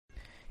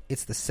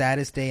It's the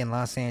saddest day in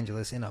Los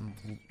Angeles in a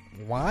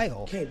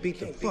while. Can't beat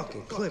the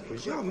fucking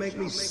Clippers. Y'all make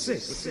me sick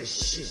with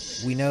this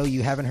shit. We know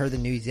you haven't heard the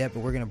news yet, but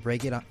we're going to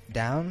break it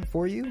down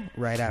for you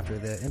right after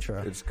the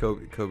intro. It's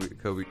Kobe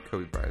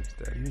Bryant's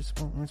day. We're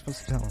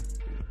supposed to tell him.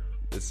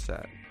 It's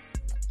sad.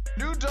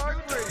 New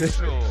Dark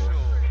Racial.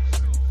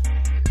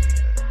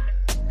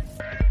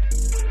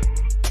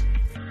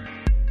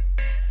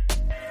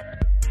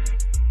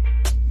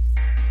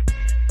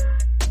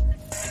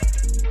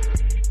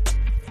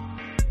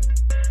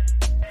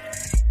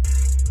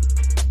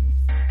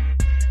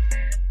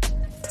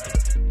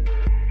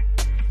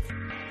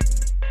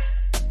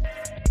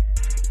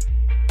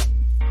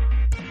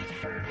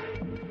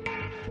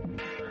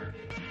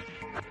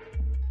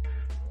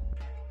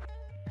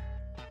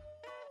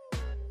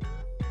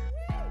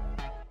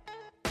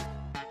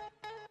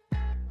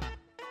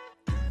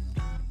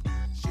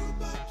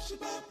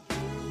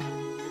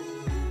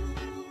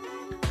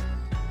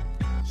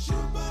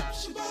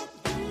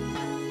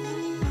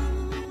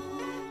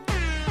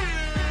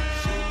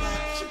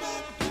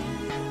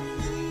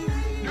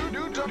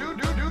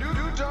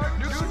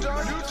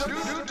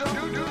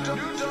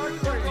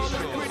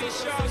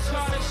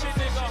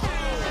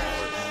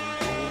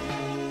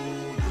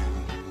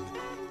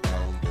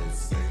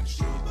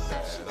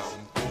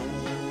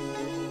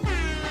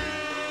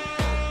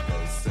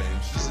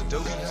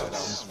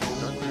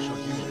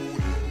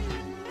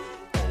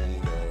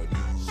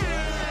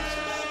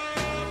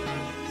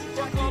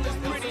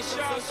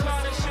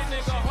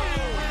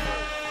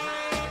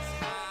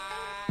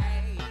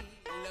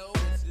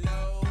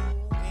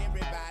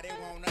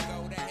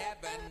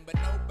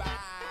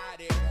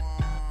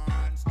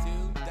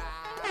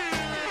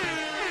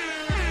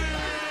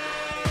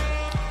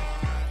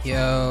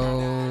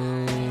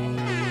 Yo.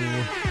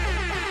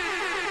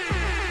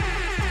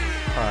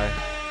 Hi.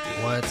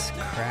 What's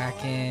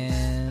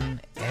cracking,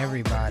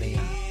 everybody?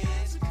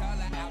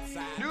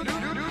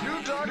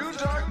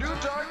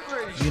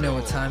 You know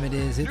what time it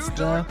is. It's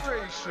the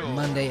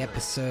Monday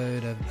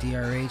episode of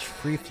DRH,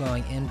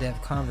 free-flowing,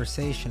 in-depth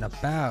conversation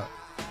about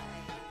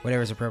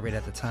whatever's appropriate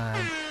at the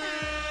time.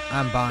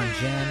 I'm Bon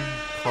Jen.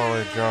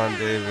 Caller John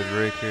David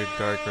Rickard,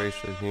 dark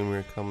racial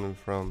humor coming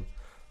from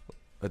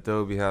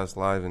Adobe House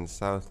Live in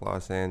South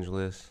Los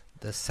Angeles.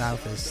 The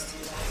southest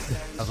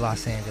of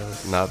Los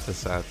Angeles. Not the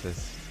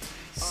southest.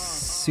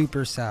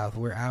 Super south.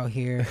 We're out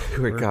here.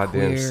 We're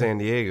goddamn queer. San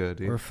Diego,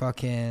 dude. We're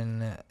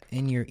fucking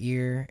in your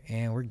ear,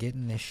 and we're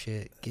getting this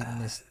shit. Getting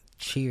this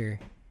cheer.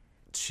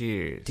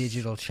 Cheers.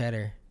 Digital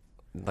cheddar.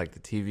 Like the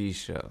TV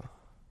show.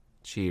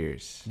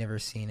 Cheers. Never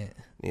seen it.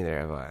 Neither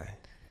have I.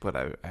 But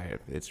I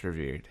it's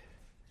revered.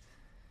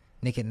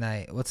 Nick at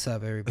Night. What's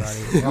up, everybody?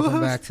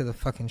 Welcome back to the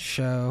fucking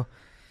show.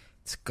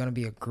 It's going to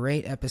be a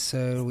great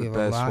episode. We have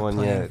a lot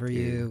planned for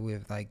you. We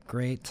have like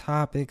great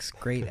topics,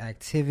 great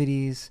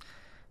activities.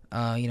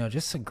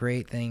 Just a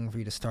great thing for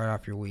you to start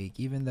off your week,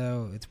 even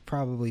though it's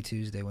probably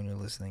Tuesday when you're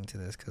listening to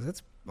this, because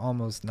it's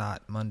almost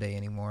not Monday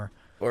anymore.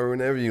 Or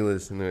whenever you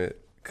listen to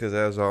it, because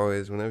as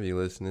always, whenever you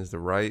listen is the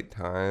right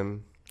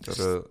time. Go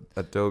to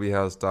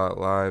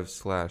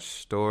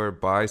adobehouse.live/store,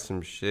 buy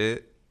some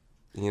shit.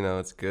 You know,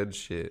 it's good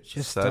shit.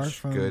 Just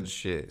good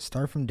shit.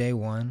 Start from day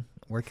one,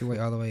 work your way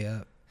all the way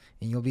up,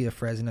 and you'll be a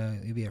Fresno.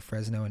 You'll be at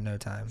Fresno in no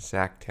time.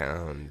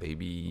 Sacktown,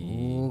 baby.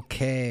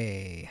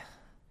 Okay.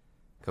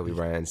 Kobe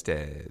Bryant's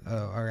dead.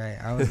 Oh, all right.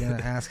 I was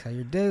gonna ask how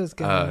your day was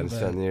going.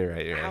 You're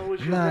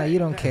right. Nah, you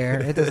don't care.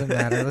 It doesn't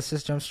matter. Let's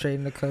just jump straight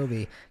into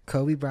Kobe.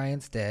 Kobe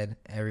Bryant's dead.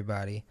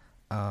 Everybody.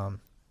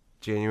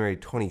 January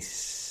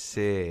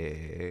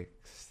 26th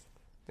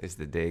is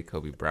the day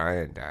Kobe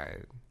Bryant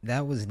died.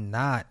 That was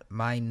not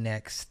my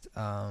next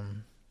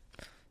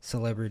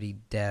celebrity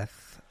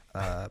death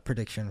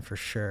prediction for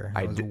sure.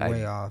 I was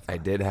way off. I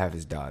did have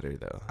his daughter,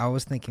 though. I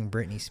was thinking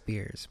Britney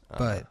Spears,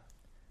 but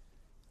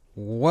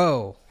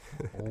whoa.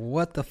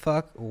 What the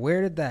fuck?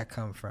 Where did that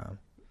come from?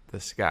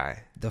 The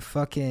sky. The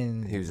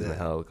fucking... He was in the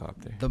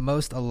helicopter. The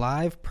most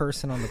alive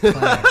person on the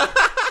planet.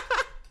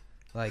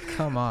 Like,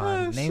 come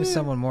on. Name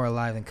someone more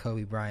alive than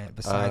Kobe Bryant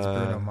besides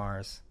Bruno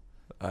Mars.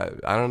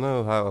 I don't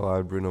know how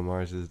alive Bruno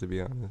Mars is, to be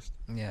honest.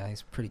 Yeah,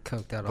 he's pretty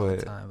coked out all the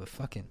time, but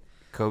fucking...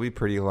 Kobe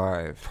pretty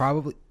alive.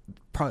 Probably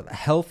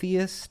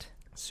healthiest.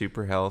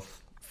 Super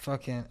health.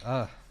 Fucking,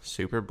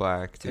 super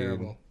black,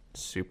 terrible. Dude.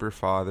 Super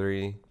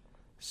fathery.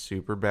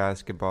 Super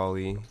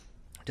basketball-y.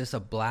 Just a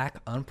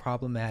black,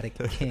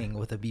 unproblematic king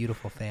with a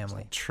beautiful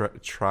family.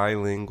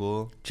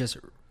 Trilingual. Just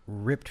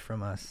ripped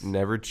from us.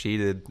 Never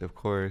cheated, of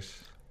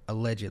course.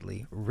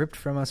 Allegedly. Ripped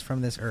from us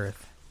from this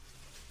earth.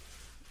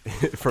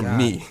 From God.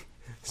 me,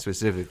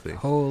 specifically.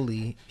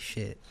 Holy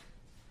shit.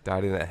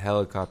 Died in a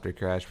helicopter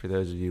crash, for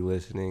those of you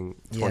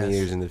listening. 20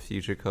 years in the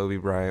future, Kobe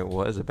Bryant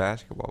was a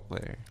basketball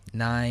player.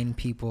 9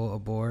 people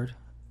aboard.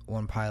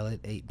 1 pilot,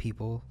 8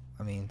 people.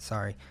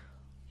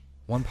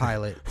 One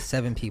pilot,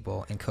 7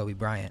 people, and Kobe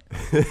Bryant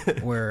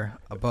were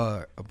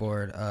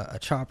aboard a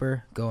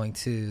chopper going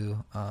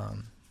to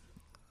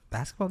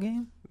basketball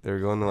game. They were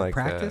going to like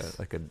practice,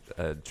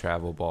 a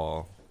travel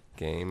ball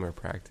game or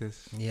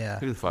practice. Yeah.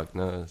 Who the fuck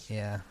knows?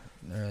 Yeah.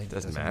 really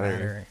doesn't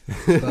matter.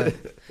 But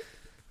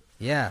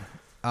yeah,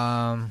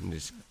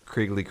 just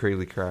criggly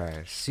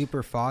crash.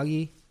 super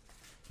foggy.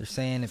 They're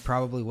saying it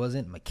probably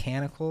wasn't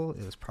mechanical.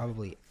 It was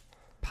probably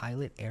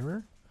pilot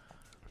error.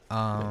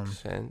 Makes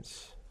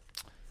sense.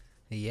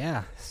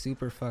 Yeah,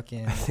 super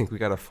fucking. I think we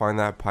gotta find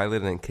that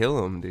pilot and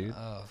kill him, dude.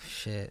 Oh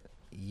shit!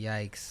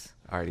 Yikes!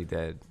 Already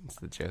dead. It's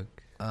the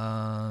joke.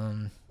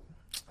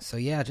 So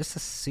yeah, just a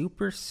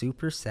super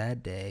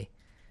sad day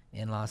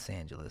in Los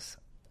Angeles.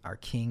 Our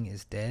king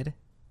is dead.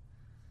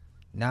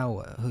 Now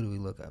what? Who do we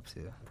look up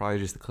to? Probably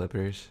just the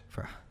Clippers.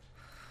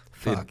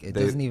 Fuck, it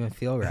doesn't even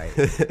feel right.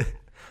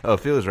 Oh, it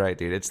feels right,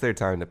 dude. It's their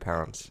time to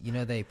pounce. You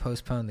know, they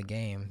postponed the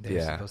game. They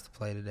were supposed to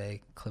play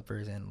today,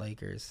 Clippers and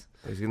Lakers.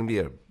 It's going to be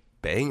a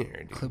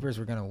banger, dude. Clippers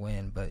were going to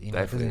win, but you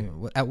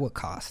know, at what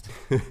cost?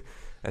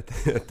 at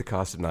the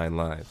cost of 9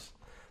 lives.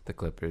 The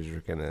Clippers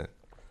were going to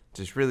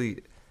just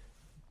really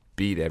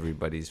beat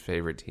everybody's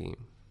favorite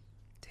team.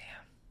 Damn.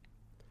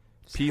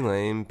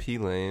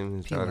 P-Lame.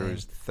 His daughter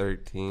was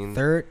 13.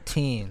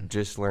 13.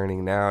 Just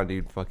learning now,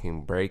 dude.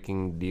 Fucking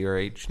breaking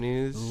DRH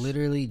news.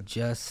 Literally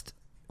just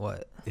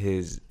what?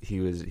 He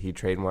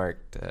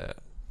trademarked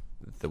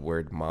the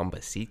word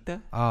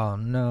Mambacita. Oh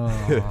no.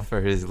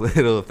 For his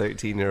little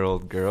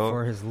 13-year-old girl.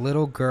 For his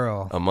little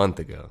girl. A month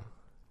ago.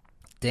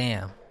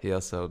 Damn. He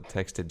also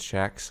texted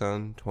Shaq's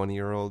son,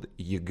 20-year-old,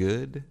 "You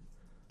good?"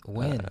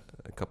 When?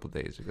 A couple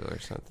days ago or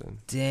something.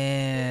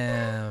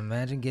 Damn.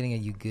 Imagine getting a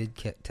 "you good"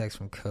 text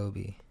from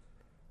Kobe.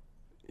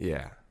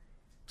 Yeah.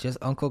 Just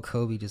Uncle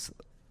Kobe just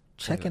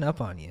checking up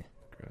on you.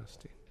 Gross,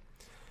 dude.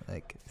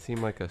 Like,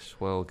 seemed like a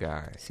swell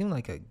guy. Seemed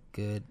like a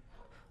good,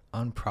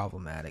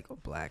 unproblematic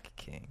black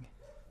king.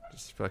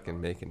 Just fucking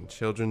making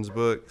children's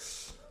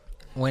books.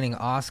 Winning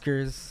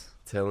Oscars.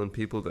 Telling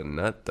people to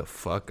nut the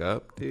fuck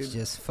up, dude.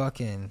 Just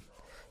fucking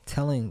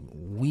telling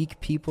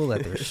weak people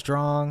that they're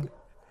strong.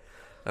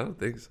 I don't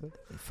think so.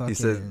 Fucking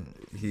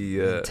he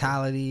said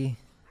mentality.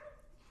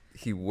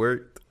 He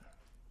worked.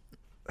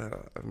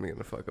 I'm going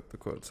to fuck up the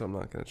quote, so I'm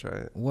not going to try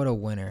it. What a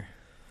winner.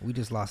 We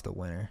just lost a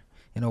winner.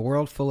 In a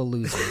world full of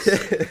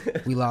losers,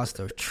 we lost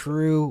a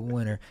true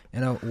winner.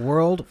 In a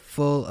world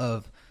full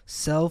of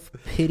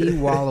self-pity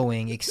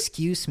wallowing,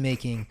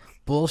 excuse-making,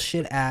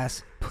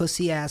 bullshit-ass,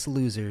 pussy-ass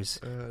losers,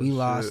 we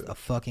lost a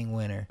fucking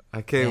winner.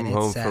 I came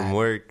home from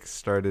work,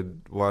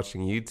 started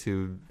watching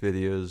YouTube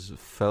videos,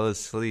 fell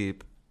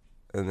asleep,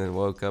 and then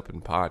woke up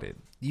and potted.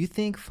 You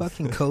think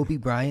fucking Kobe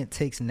Bryant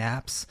takes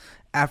naps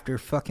after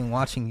fucking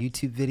watching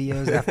YouTube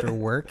videos after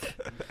work?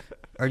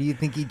 Or do you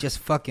think he just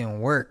fucking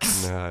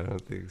works? No, I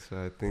don't think so.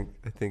 I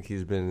think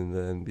he's been in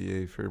the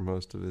NBA for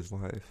most of his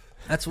life.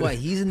 That's why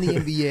he's in the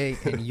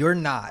NBA and you're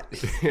not.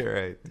 You're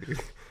right, dude.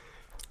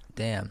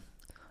 Damn.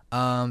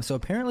 So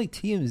apparently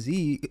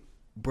TMZ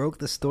broke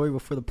the story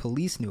before the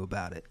police knew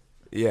about it.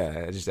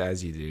 Yeah, just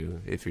as you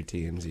do if you're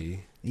TMZ.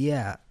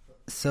 Yeah.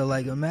 So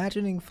like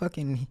imagining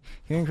fucking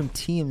hearing from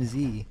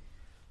TMZ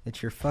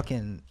that your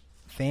fucking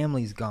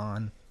family's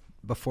gone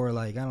before,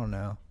 like, I don't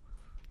know,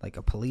 like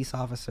a police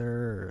officer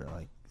or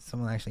like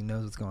someone actually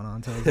knows what's going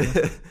on tells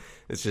you.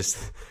 It's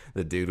just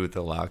the dude with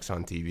the locks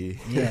on TV.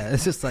 Yeah,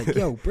 it's just like,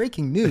 yo,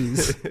 breaking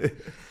news.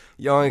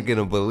 Y'all ain't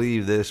gonna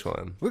believe this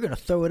one. We're gonna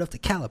throw it up to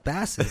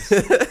Calabasas.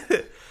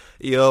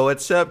 Yo,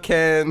 what's up,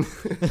 Ken?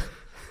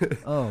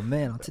 Oh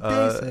man, on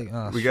today's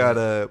segment, we got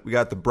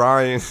the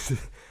Bryants.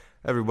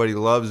 Everybody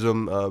loves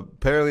them.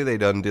 Apparently, they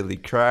done dilly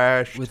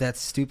crash with that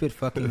stupid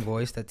fucking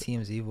voice, that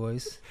TMZ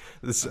voice.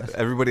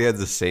 Everybody has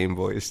the same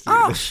voice. Dude.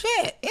 Oh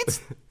shit! It's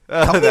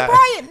Kobe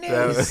Bryant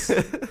news.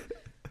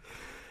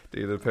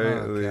 Dude,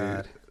 apparently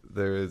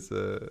there is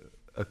a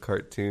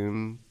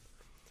cartoon.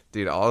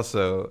 Dude,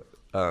 also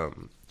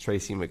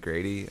Tracy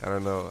McGrady. I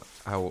don't know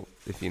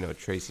if you know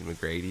Tracy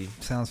McGrady.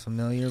 Sounds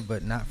familiar,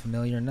 but not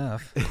familiar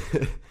enough.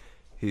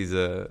 He's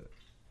a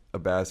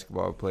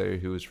basketball player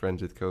who was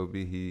friends with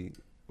Kobe. He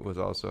was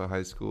also a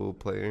high school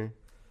player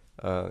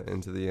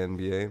into the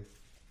NBA.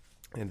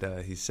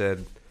 And he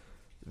said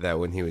that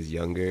when he was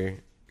younger,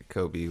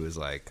 Kobe was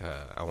like,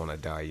 I want to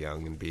die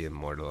young and be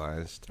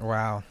immortalized.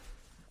 Wow.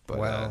 But,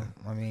 well,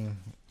 I mean,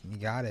 you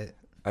got it.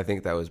 I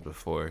think that was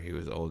before he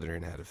was older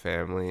and had a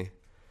family.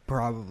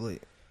 Probably.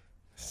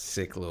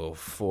 Sick little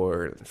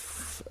four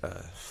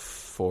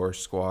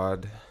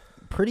squad.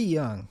 Pretty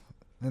young.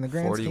 In the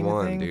grand scheme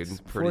of things,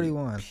 dude.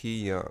 41.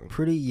 Young.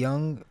 Pretty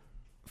young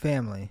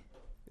family.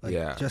 Like,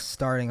 yeah. Just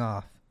starting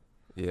off.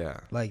 Yeah.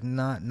 Like,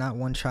 not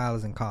one child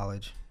is in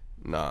college.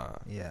 Nah.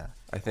 Yeah.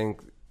 I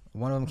think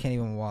one of them can't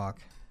even walk.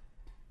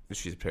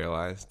 She's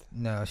paralyzed.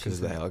 No, she's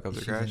the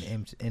helicopter crash.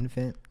 An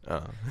infant.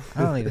 Oh.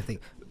 I don't even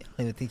think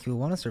you would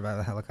want to survive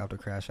a helicopter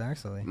crash.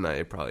 Actually. No,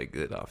 you're probably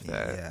good off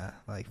that. Yeah,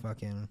 like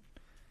fucking.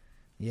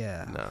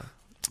 Yeah. No.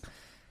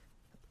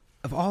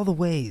 Of all the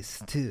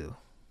ways, too.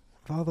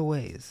 Of all the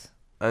ways.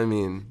 I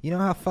mean, you know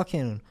how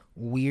fucking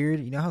weird.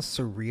 You know how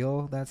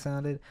surreal that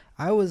sounded.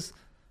 I was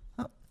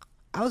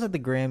at the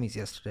Grammys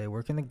yesterday,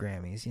 working the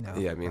Grammys. You know.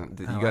 Yeah, I mean,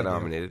 you got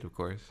nominated, of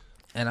course.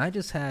 And I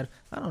just had,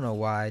 I don't know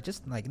why,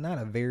 just like not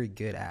a very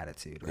good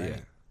attitude, right? Yeah.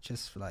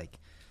 Just like,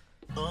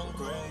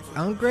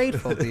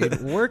 Ungrateful,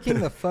 dude. Working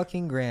the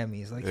fucking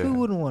Grammys. Like, who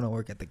wouldn't want to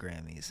work at the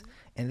Grammys?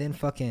 And then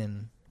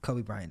fucking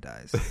Kobe Bryant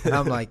dies. And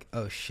I'm like,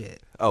 oh,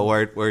 shit. Oh,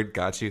 word.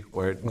 Got you.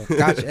 Word.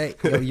 Gotcha. Hey,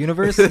 yo,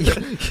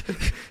 University.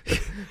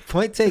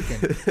 Point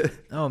taken.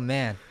 Oh,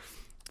 man.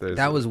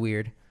 That was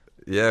weird.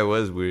 Yeah, it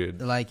was weird.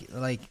 Like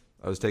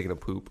I was taking a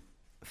poop.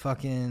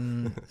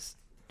 Fucking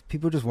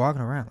people just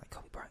walking around like,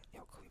 Kobe Bryant. Yo,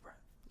 Kobe Bryant.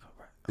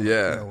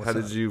 Yeah. Yo,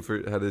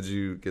 how did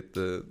you get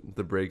the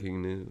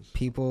breaking news?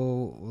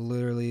 People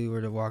literally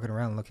were walking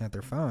around looking at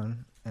their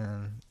phone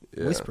and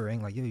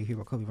whispering like, "Yo, you hear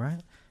about Kobe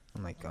Bryant?"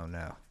 I'm like, "Oh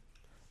no."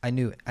 I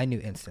knew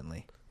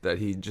instantly that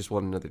he just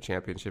won another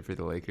championship for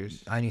the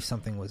Lakers. I knew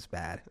something was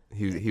bad.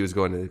 He was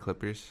going to the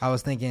Clippers. I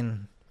was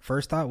thinking,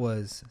 first thought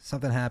was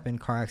something happened,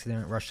 car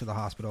accident, rushed to the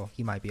hospital.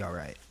 He might be all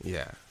right.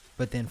 Yeah.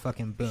 But then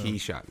fucking boom. He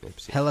shot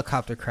Nipsey.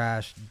 Helicopter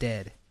crash,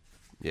 dead.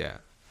 Yeah.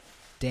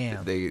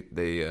 Damn. They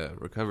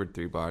recovered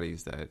 3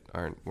 bodies that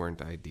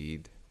weren't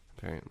ID'd,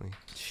 apparently.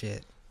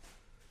 Shit.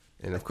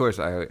 And of course,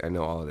 I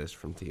know all of this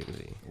from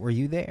TMZ. Were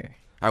you there?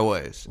 I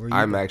was.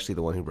 I'm actually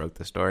the one who broke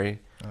the story.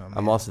 Oh,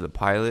 I'm also the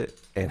pilot,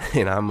 and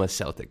I'm a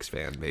Celtics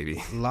fan,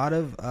 baby. A lot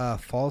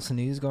of false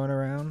news going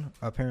around.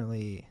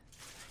 Apparently,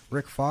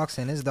 Rick Fox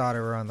and his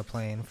daughter were on the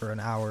plane for an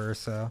hour or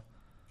so.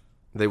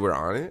 They were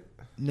on it?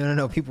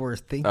 No. People were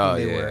thinking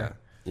they were.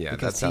 Yeah,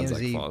 that sounds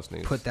like false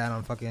news. Put that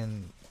on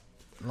fucking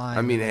line.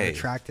 I mean, and hey,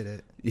 retracted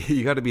it.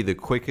 You got to be the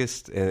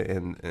quickest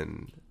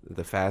and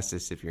the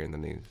fastest if you're in the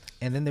news.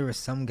 And then there was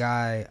some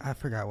guy, I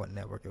forgot what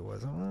network it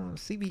was,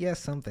 CBS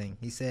something.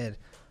 He said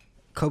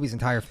Kobe's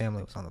entire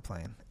family was on the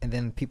plane, and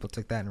then people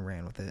took that and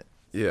ran with it.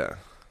 Yeah,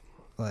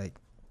 like,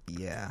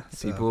 yeah.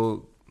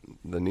 People,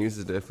 the news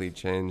has definitely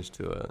changed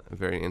to a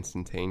very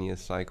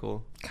instantaneous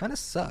cycle. Kind of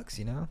sucks,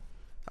 you know.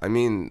 I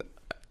mean,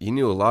 you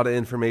knew a lot of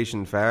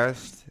information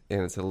fast,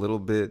 and it's a little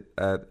bit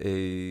at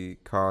a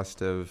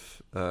cost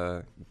of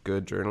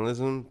good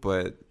journalism,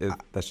 but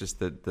that's just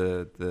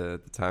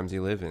the times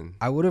you live in.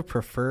 I would have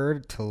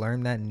preferred to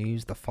learn that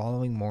news the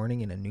following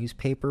morning in a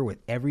newspaper with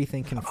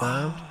everything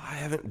confirmed. I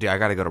haven't. Dude, I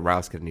got to go to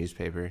Rouse get a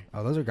newspaper.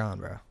 Oh, those are gone,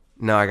 bro.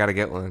 No, I got to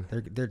get one.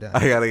 They're done.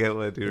 I got to get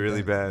one, dude. They're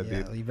really done.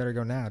 bad, dude. You better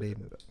go now, dude.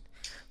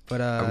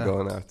 But I'm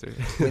going after.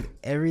 With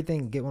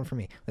everything, get one for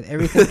me. With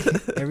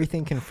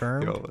everything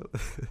confirmed.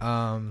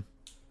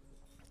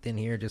 Then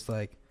here, just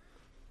like,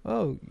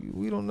 oh,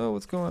 we don't know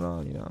what's going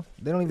on, you know.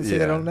 They don't even say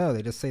they don't know.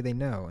 They just say they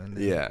know. And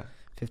then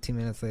 15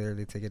 minutes later,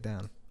 they take it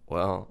down.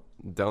 Well,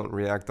 don't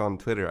react on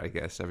Twitter, I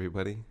guess,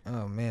 everybody.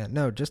 Oh, man.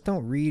 No, just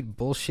don't read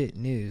bullshit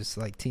news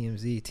like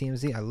TMZ.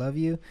 TMZ, I love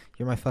you.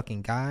 You're my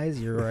fucking guys.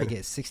 You're where I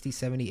get 60,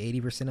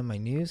 70, 80% of my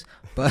news.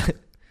 But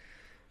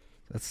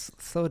let's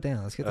slow it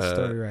down. Let's get the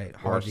story right.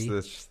 Harvey.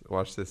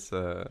 Watch this.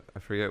 I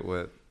forget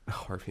what.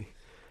 Harvey.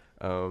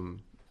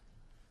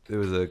 It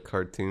was a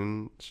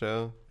cartoon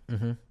show.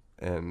 Mm-hmm.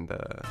 And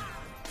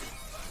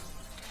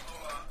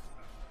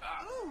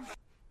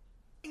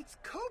it's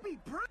Kobe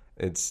Bryant.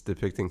 It's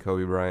depicting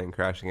Kobe Bryant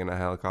crashing in a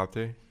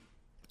helicopter.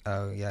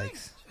 Oh,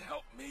 yikes.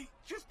 Help me.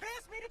 Just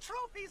pass me the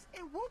trophies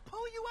and we'll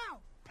pull you out.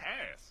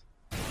 Pass.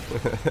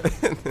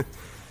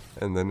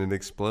 And then it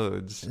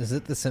explodes. Is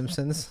it The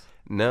Simpsons?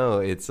 No,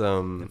 it's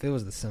If it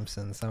was The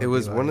Simpsons, it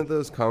was one of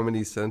those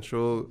Comedy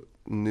Central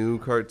new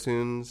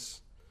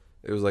cartoons.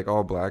 It was like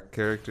all black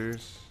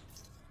characters.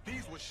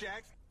 These were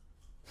Shaq's.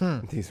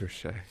 These were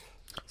Shaq.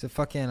 Is it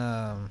fucking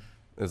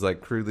It was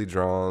like crudely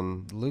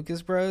drawn.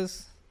 Lucas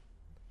Bros?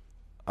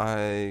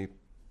 I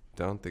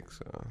don't think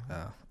so.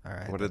 Oh, all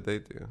right. What did they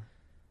do?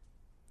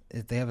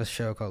 They have a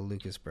show called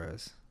Lucas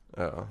Bros.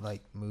 Oh,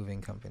 like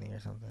moving company or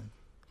something.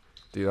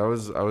 Dude, I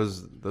was.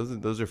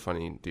 Those are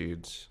funny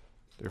dudes.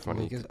 They're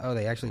funny. Lucas,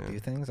 they actually do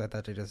things. I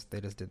thought they just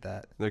did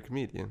that. They're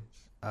comedians.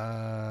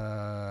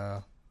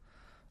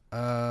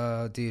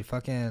 Dude,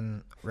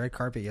 fucking red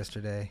carpet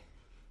yesterday.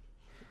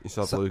 You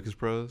saw the Lucas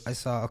Bros? I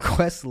saw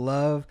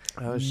Questlove.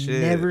 Oh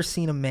shit! Never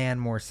seen a man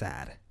more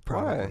sad.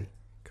 Probably. Why?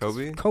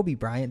 Kobe? Kobe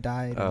Bryant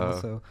died. And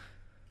also,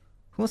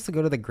 who wants to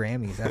go to the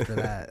Grammys after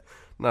that?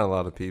 Not a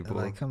lot of people.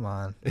 Like, come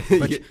on.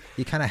 But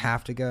you kind of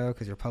have to go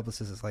because your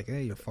publicist is like,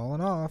 hey, you're falling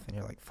off. And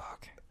you're like,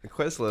 fuck.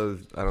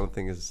 Questlove, I don't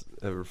think has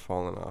ever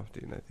fallen off,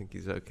 dude. I think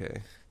he's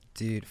okay.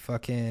 Dude,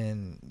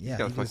 fucking, yeah. He's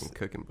got fucking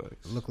cooking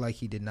books. Looked like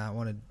he did not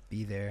want to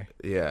be there.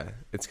 Yeah.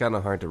 It's kind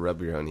of hard to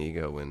rub your own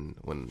ego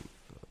when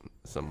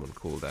someone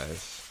cool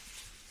dies.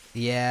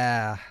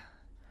 Yeah.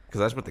 Because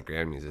that's what the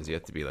Grammys is. You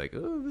have to be like,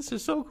 oh, this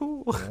is so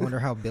cool. I wonder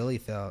how Billy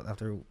felt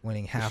after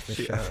winning half the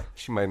show.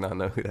 She might not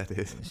know who that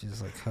is.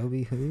 She's like,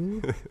 Kobe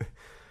who?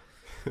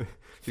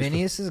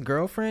 Phineas's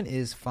girlfriend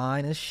is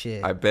fine as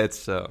shit. I bet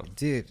so.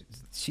 Dude,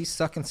 she's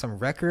sucking some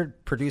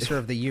record producer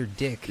of the year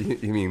dick.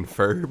 You mean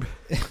Ferb?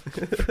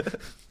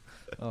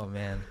 Oh,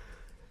 man.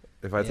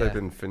 If I type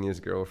in Phineas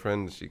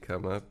girlfriend, does she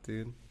come up,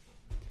 dude?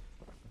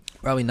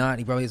 Probably not.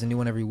 He probably has a new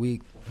one every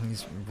week.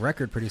 He's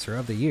record producer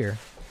of the year.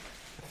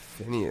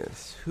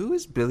 Phineas. Who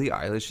is Billie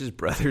Eilish's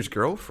brother's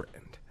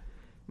girlfriend?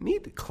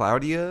 Meet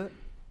Claudia.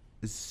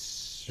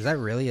 Is that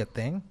really a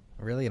thing?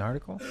 Really an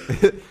article?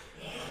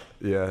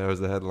 Yeah, that was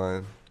the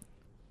headline.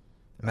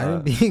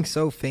 Imagine being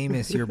so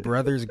famous, your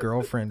brother's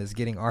girlfriend is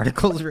getting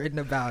articles written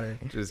about her.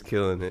 Just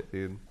killing it,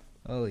 dude.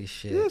 Holy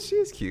shit. Yeah, she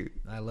is cute.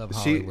 I love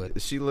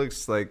Hollywood. She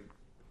looks like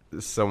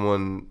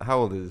someone. How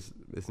old is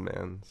this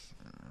man?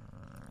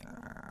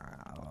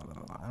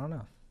 I don't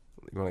know.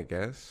 You want to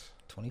guess?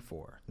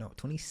 24. No,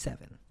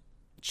 27.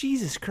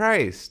 Jesus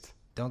Christ.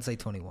 Don't say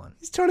 21.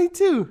 He's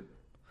 22.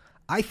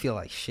 I feel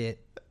like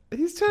shit.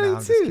 He's No, I'm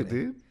just 22, kidding.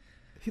 dude.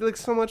 He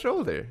looks so much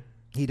older.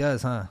 He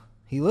does, huh?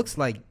 He looks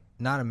like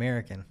not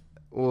American.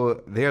 Well,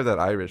 they have that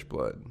Irish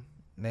blood.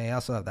 They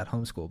also have that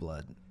homeschool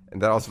blood.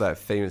 And that also that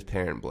famous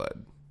parent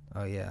blood.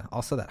 Oh, yeah.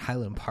 Also that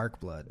Highland Park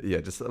blood. Yeah,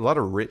 just a lot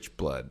of rich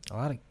blood. A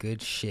lot of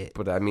good shit.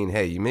 But I mean,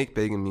 hey, you make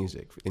big in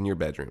music in your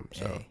bedroom.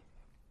 So Hey,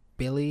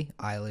 Billie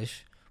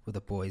Eilish with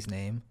a boy's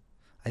name.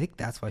 I think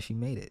that's why she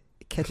made it.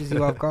 It catches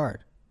you off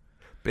guard.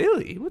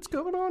 Billy, what's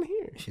going on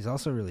here? She's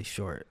also really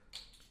short.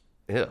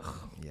 Ugh,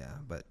 Yeah,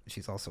 but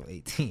she's also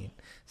 18.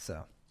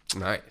 So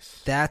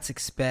nice. that's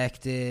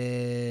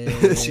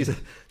expected.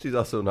 she's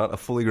also not a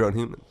fully grown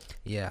human.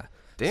 Yeah.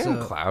 Damn,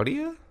 So-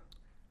 Claudia.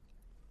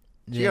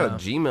 She Yeah.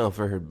 got a Gmail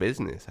for her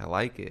business. I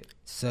like it.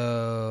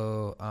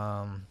 So,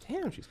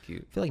 Damn, she's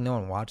cute. I feel like no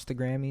one watched the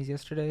Grammys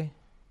yesterday.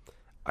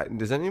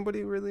 Does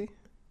anybody really?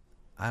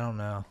 I don't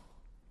know.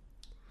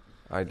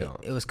 I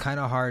don't. It was kind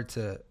of hard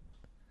to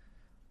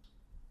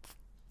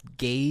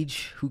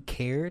gauge who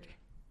cared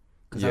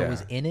because I Yeah.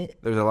 was in it.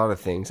 There's a lot of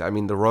things. I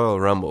mean, the Royal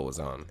Rumble was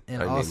on.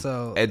 And I mean,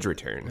 also, Edge there's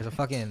returned. a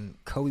fucking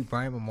Kobe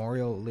Bryant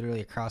memorial literally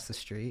across the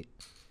street.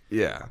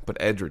 Yeah, but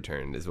Edge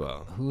returned as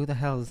well. Who the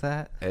hell is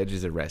that? Edge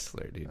is a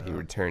wrestler, dude. He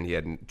returned. He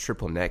had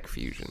triple neck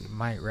fusion.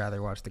 Might rather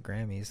watch the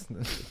Grammys.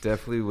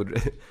 Definitely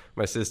would.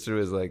 My sister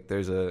was like,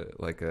 "There's a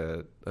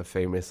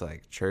famous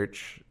like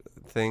church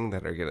thing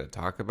that are gonna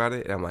talk about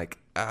it," and I'm like,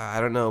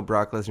 I don't know.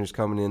 Brock Lesnar's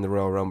coming in the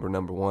Royal Rumble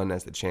 #1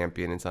 as the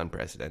champion. It's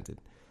unprecedented.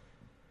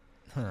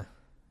 Huh.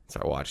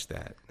 So I watched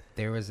that.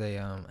 There was a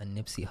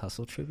Nipsey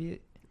Hussle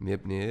tribute.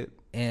 Nip nip.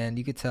 And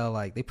you could tell,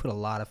 like, they put a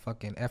lot of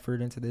fucking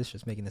effort into this,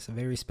 just making this a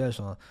very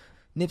special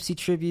Nipsey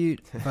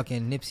tribute.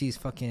 Fucking Nipsey's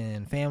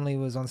fucking family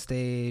was on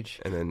stage.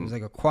 And then it was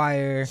like a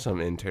choir.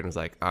 Some intern was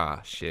like,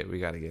 shit, we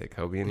got to get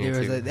Kobe in here There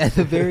was too. at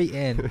the very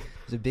end,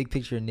 there's a big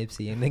picture of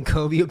Nipsey, and then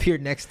Kobe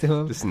appeared next to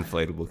him. Just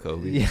inflatable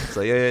Kobe. Yeah. It's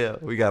like, yeah,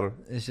 we got him.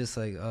 It's just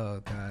like,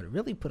 oh, God.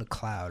 Really put a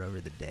cloud over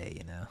the day,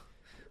 you know?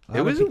 It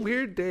was a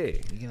weird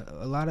day. You know,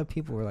 a lot of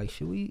people were like,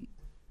 should we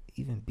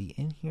even be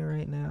in here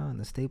right now in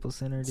the Staples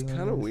Center It's doing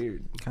kind of this?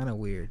 weird. Kind of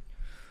weird.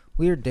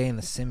 Weird day in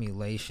the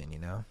simulation, you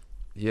know?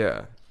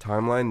 Yeah.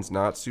 Timeline's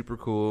not super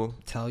cool.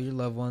 Tell your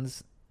loved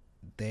ones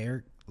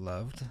they're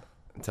loved.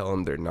 Tell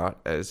them they're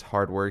not as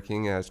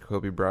hardworking as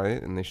Kobe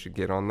Bryant, and they should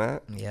get on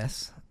that.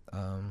 Yes.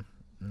 And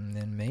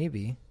then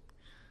maybe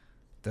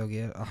they'll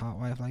get a hot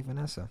wife like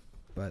Vanessa.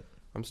 But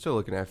I'm still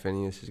looking at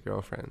Phineas'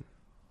 girlfriend.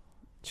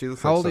 She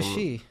looks how like old is some-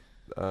 she?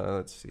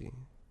 Let's see.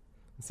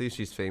 Let's see if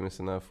she's famous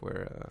enough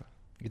where...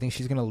 You think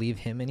she's going to leave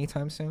him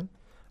anytime soon?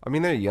 I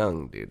mean, they're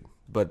young, dude.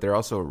 But they're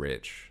also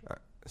rich.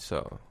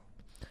 So,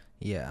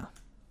 Yeah.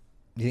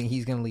 You think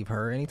he's going to leave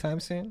her anytime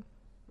soon?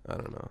 I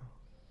don't know.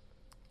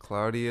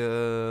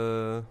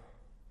 Claudia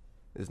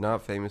is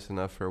not famous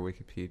enough for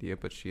Wikipedia,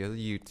 but she has a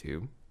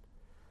YouTube.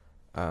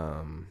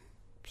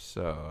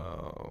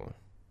 So,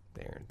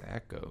 there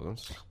that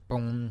goes.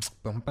 Boom,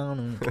 boom,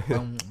 boom,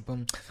 boom,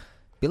 boom.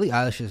 Billie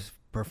Eilish's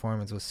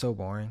performance was so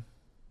boring.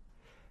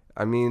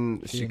 I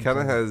mean, She she didn't kind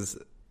of kill it. has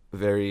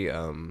very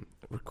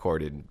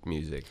recorded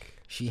music.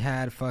 She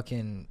had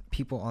fucking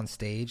people on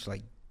stage,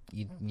 like,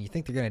 you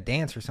think they're going to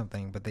dance or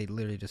something, but they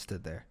literally just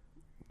stood there.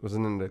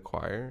 Wasn't in the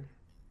choir?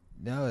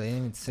 No, they didn't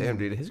even sing. Damn,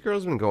 dude, his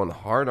girl's been going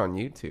hard on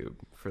YouTube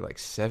for like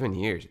 7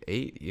 years,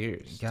 8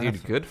 years. You gotta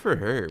Dude, good for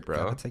her, bro.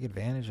 Gotta take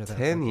advantage of that.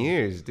 10 fucking-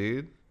 years,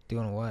 dude.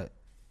 Doing what?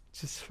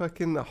 Just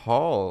fucking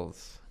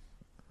hauls.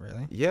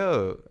 Really?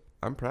 Yo,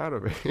 I'm proud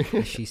of her.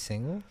 Is she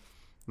single?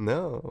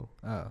 No.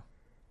 Oh.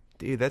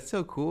 Dude, that's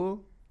so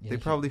cool. You They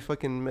think probably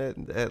fucking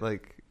met at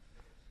like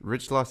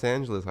Rich Los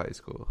Angeles High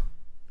School.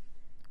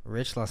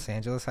 Rich Los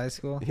Angeles High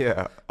School?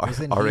 Yeah,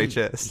 Wasn't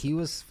RHS. He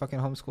was fucking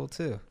homeschooled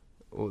too.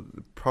 Well,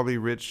 probably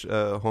rich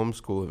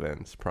homeschool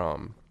events,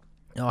 prom.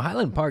 No,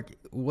 Highland Park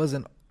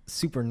wasn't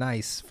super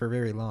nice for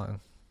very long.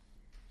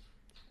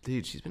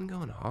 Dude, she's been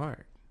going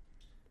hard.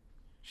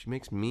 She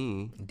makes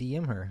me.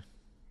 DM her.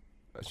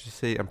 I should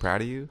say, I'm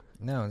proud of you.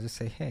 No, just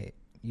say, hey,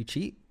 you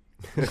cheat?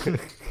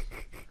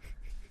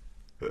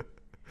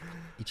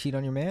 You cheat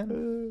on your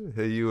man?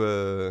 Hey, you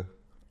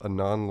a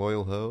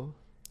non-loyal hoe?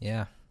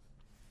 Yeah.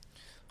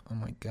 Oh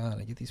my god,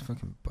 I get these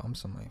fucking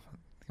bumps on my... I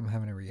think I'm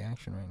having a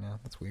reaction right now.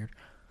 That's weird.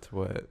 To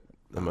what?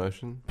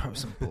 Emotion? Probably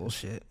some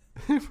bullshit.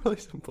 Probably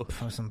some bullshit.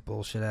 Probably some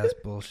bullshit-ass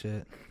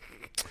bullshit.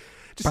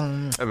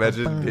 Just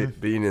imagine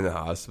being in the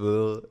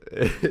hospital.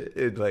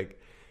 It like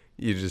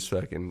you're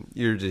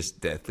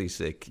just deathly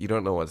sick. You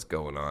don't know what's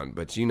going on,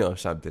 but you know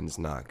something's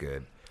not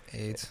good.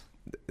 AIDS.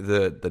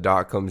 The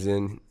doc comes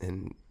in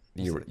and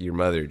your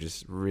mother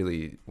just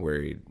really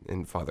worried,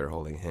 and father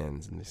holding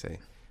hands, and they say,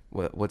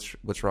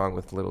 what's wrong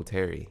with little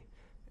Terry?"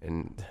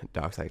 And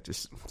Doc's like,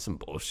 just some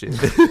bullshit.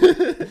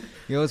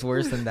 You know what's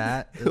worse than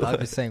that? I'm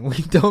just saying, we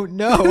don't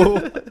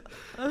know.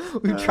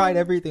 We've tried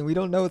everything. We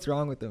don't know what's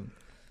wrong with them.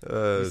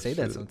 We say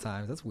that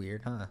sometimes. That's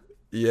weird, huh?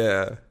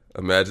 Yeah.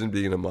 Imagine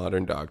being a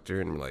modern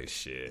doctor and like,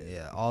 shit.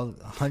 Yeah, all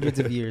hundreds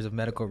of years of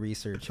medical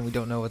research, and we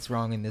don't know what's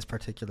wrong in this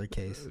particular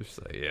case. It's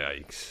like,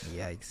 yikes.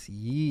 Yikes.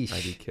 Yeesh.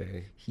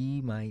 IDK.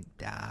 He might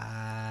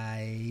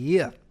die.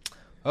 Yeah.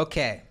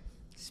 Okay.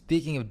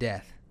 Speaking of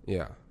death.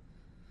 Yeah.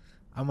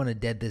 I'm going to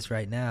dead this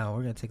right now.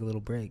 We're going to take a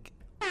little break.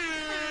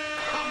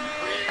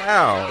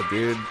 Ow,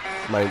 dude.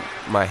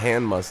 My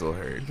hand muscle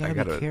hurt. You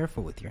gotta be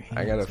careful with your hands.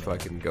 I gotta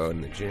fucking go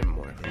in the gym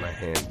more with my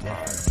hand.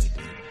 Definitely,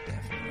 dude.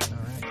 Definitely. All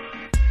right.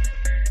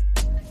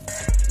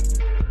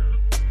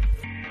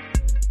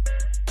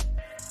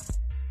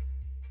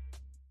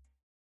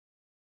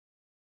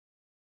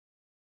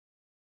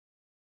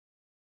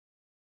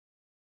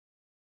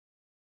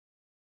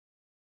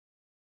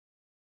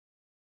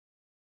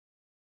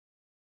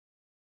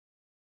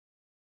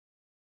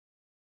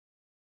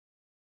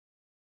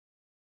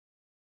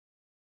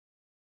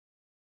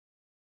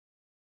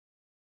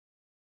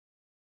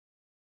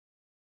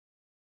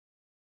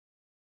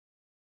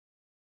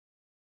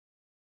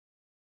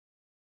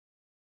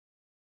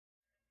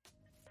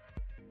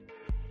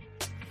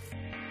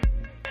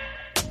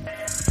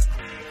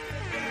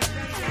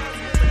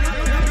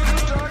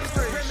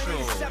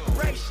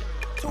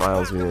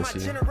 Miles, we miss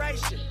you.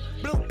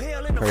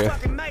 Hurry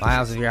up.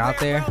 Miles, if you're out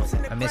there,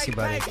 I miss you,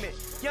 buddy.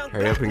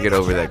 Hurry up and get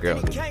over that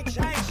girl. Dude.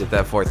 Get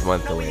that 4th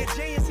month away.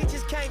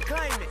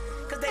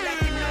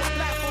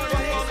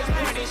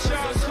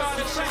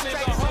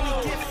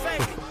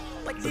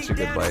 Such a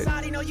good bite.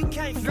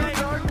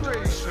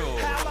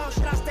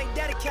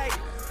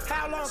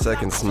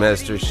 Second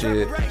semester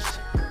shit.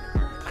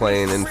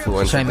 Playing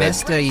influential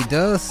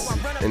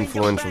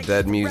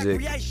dead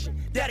music.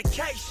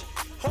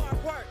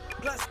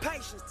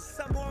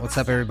 What's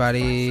up,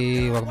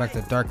 everybody? Welcome back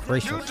to Dark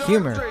Racial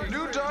Humor.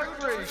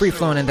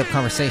 Free-flowing in-depth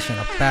conversation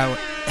about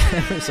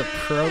whatever's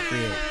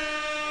appropriate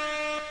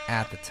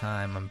at the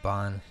time. I'm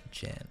Bon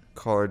Jen.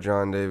 Caller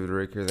John David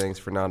Ricker, thanks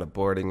for not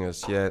aborting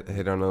us yet.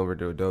 Head on over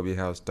to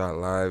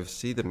adobehouse.live.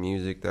 See the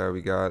music that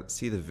we got.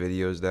 See the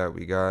videos that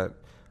we got.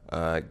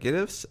 Get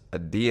us a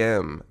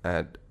DM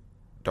at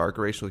Dark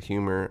Racial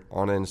Humor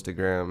on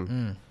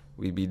Instagram.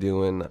 We be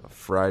doing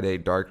Friday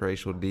Dark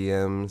Racial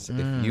DMs.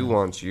 If you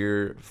want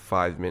your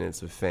 5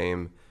 minutes of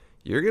fame,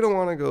 you're going to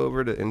want to go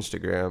over to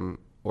Instagram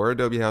or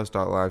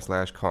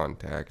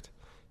adobehouse.live/contact.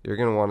 You're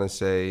going to want to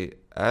say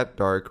at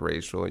Dark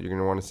Racial. You're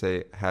going to want to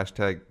say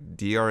hashtag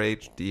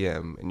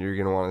DRHDM. And you're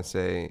going to want to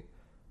say,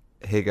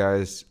 hey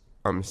guys,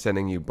 I'm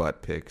sending you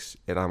butt pics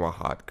and I'm a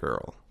hot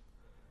girl.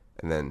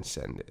 And then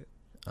send it.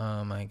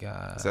 Oh my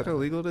God. Is that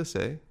illegal to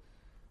say?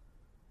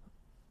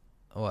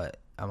 What?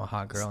 I'm a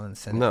hot girl and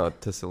send No,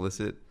 to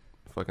solicit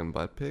fucking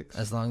butt pics?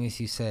 As long as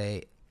you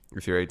say,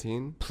 if you're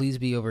 18? Please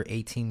be over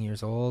 18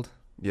 years old.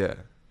 Yeah.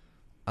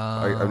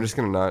 I'm just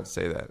going to not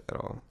say that at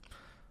all.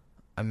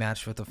 I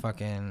matched with a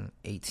fucking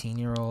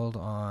 18-year-old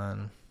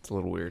on... It's a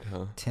little weird,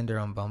 huh? Tinder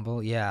on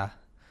Bumble. Yeah.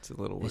 It's a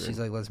little weird. And she's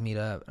like, let's meet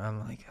up. And I'm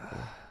like...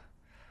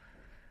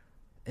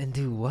 And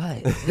do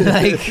what?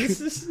 Like,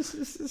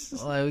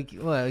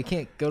 we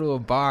can't go to a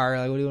bar.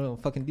 Like, what do you want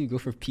to fucking do? Go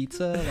for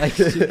pizza? Like,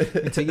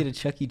 take you to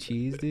Chuck E.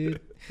 Cheese, dude?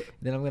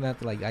 Then I'm gonna have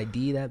to like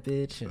ID that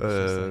bitch. And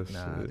it's just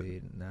like, nah, shit.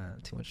 Dude, nah,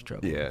 too much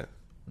trouble. Yeah.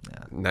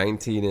 Nah.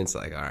 19, it's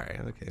like, all right,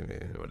 okay,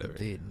 maybe, whatever.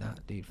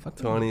 Dude, fuck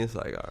 20, it's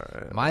like, all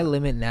right. My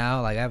limit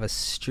now, like, I have a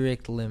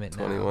strict limit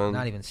 21? now.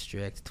 Not even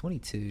strict.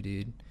 22,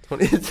 dude.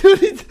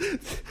 22,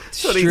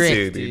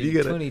 strict, dude. You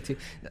gotta, 22.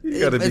 You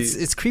gotta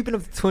it's creeping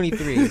up to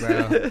 23,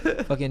 bro.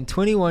 Fucking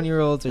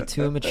 21-year-olds are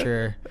too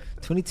immature.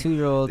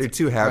 22-year-olds. They're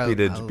too happy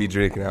to be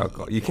drinking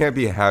alcohol. You can't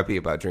be happy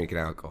about drinking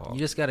alcohol. You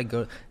just gotta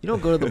go. You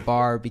don't go to the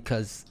bar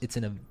because it's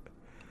an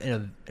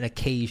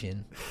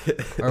occasion.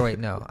 Or wait,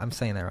 no, I'm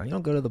saying that wrong. You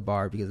don't go to the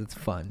bar because it's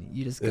fun.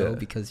 You just go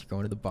because you're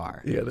going to the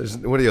bar. Yeah,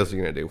 what else are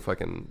you gonna do?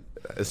 Fucking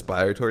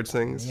aspire towards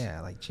things? Yeah,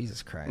 like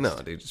Jesus Christ. No,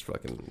 dude, just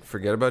fucking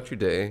forget about your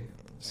day.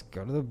 Just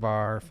go to the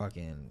bar,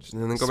 fucking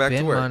and then go back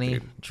to work, money,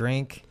 dude.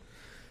 Drink,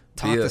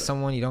 talk to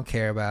someone you don't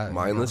care about.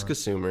 Mindless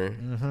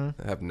consumer.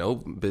 Have no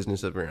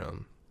business of your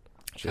own.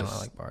 I don't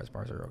like bars.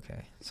 Bars are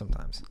okay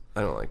sometimes.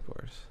 I don't like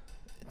bars.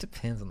 It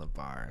depends on the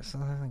bar. So,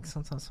 like,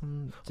 sometimes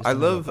I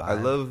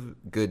love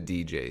good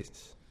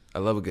DJs. I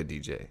love a good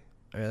DJ.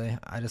 Really?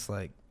 I just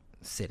like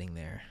sitting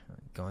there,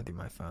 going through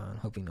my phone,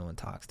 hoping no one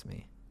talks to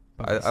me.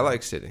 I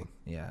like sitting.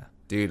 Yeah.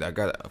 Dude, I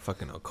got a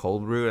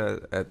cold brew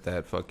at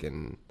that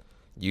fucking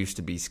used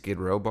to be Skid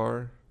Row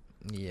bar.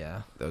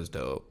 Yeah. That was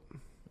dope.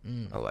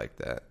 I like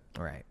that.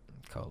 Right.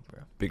 Cold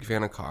brew. Big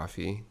fan of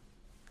coffee.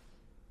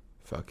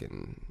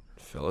 Fucking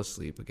fell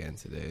asleep again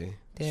today.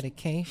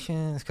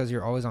 Dedication. It's because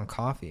you're always on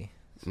coffee.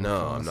 So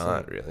no, I'm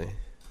not really.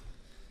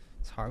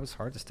 It was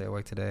hard to stay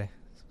awake today.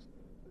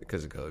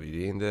 Because of Call of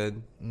Duty and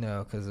dead?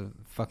 No, because of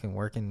fucking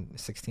working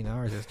 16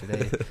 hours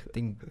yesterday.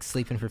 Then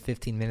sleeping for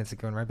 15 minutes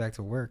and going right back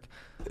to work.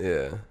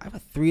 Yeah. I have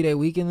a 3-day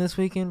weekend this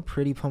weekend.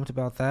 Pretty pumped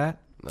about that.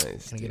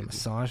 Nice. Gonna get a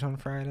massage on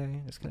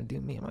Friday. Just gonna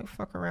do me. I might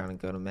fuck around and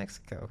go to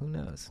Mexico. Who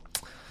knows?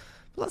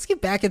 But let's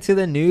get back into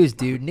the news,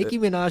 dude. Nicki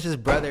Minaj's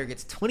brother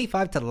gets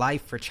 25 to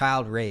life for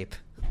child rape.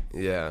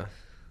 Yeah.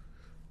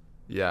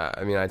 Yeah,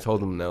 I mean, I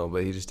told him no,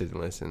 but he just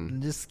didn't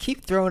listen. Just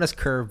keep throwing us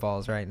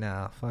curveballs right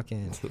now.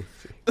 Fucking.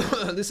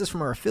 This is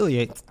from our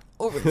affiliate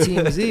over at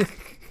TMZ.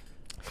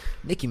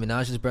 Nicki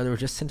Minaj's brother was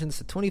just sentenced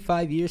to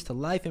 25 years to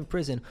life in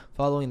prison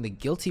following the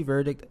guilty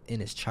verdict in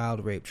his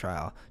child rape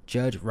trial.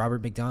 Judge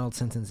Robert McDonald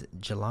sentenced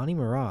Jelani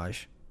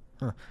Mirage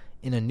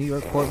in a New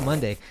York court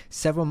Monday,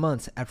 several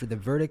months after the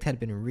verdict had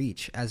been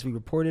reached. As we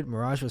reported,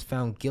 Mirage was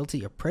found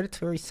guilty of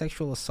predatory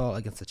sexual assault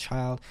against a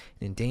child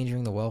and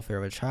endangering the welfare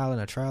of a child in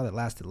a trial that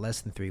lasted less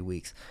than 3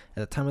 weeks.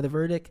 At the time of the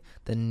verdict,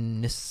 the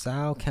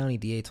Nassau County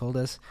DA told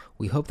us,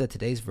 "We hope that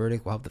today's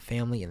verdict will help the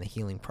family in the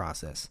healing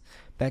process."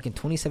 Back in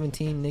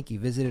 2017, Nicki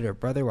visited her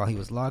brother while he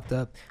was locked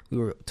up. We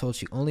were told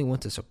she only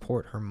went to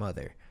support her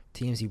mother.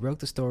 TMZ broke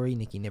the story.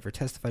 Nicki never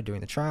testified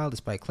during the trial,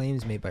 despite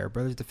claims made by her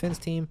brother's defense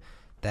team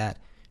that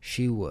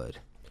she would.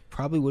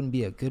 Probably wouldn't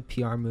be a good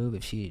PR move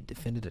if she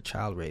defended a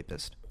child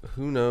rapist.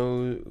 Who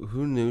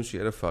knew she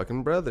had a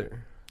fucking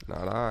brother?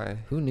 Not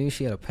I. Who knew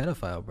she had a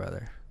pedophile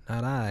brother?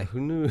 Not I. Who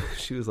knew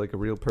she was like a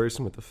real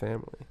person with a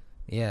family?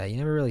 Yeah, you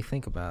never really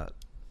think about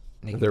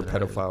Nicki their Minaj's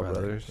pedophile brother.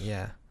 brothers.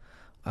 Yeah.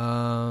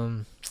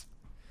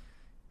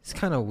 It's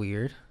kind of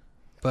weird,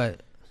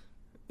 but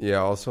yeah,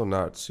 also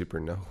not super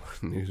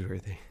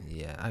newsworthy.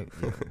 Yeah,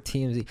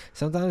 TMZ.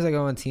 Sometimes I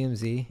go on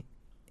TMZ,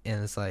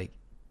 and it's like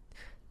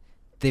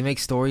they make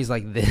stories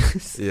like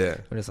this. Yeah,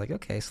 but it's like,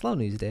 okay, slow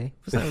news day.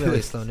 It's not really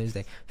a slow news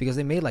day because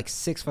they made like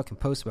 6 fucking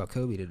posts about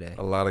Kobe today.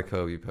 A lot of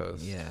Kobe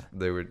posts. Yeah,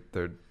 they're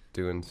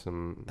doing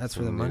some. That's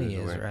some where the money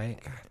is, right?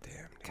 God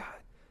damn,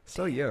 God,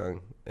 so young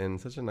and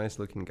such a nice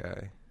looking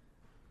guy.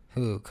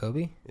 Who,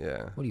 Kobe?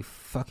 Yeah. What are you,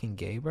 fucking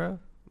gay, bro?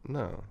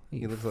 No,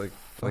 he looks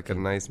like a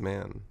nice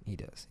man. He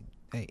does.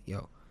 Hey,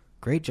 yo,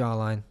 great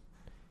jawline.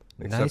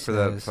 Except nice for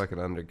nose. that fucking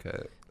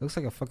undercut. Looks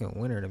like a fucking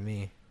winner to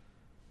me.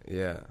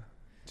 Yeah,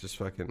 just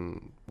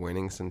fucking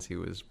winning since he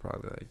was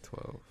probably like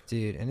 12.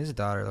 Dude, and his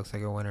daughter looks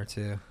like a winner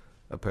too.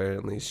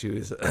 Apparently, she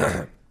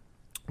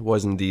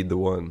was indeed the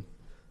one.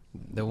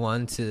 The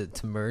one to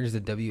merge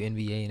the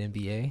WNBA and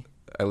NBA.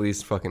 At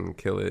least fucking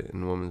kill it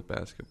in women's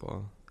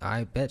basketball.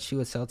 I bet she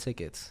would sell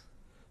tickets.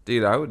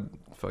 Dude, I would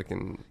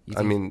fucking...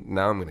 I mean,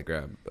 now I'm going to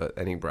grab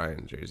any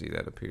Bryant jersey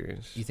that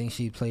appears. You think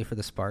she'd play for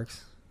the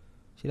Sparks?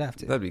 She'd have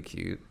to. That'd be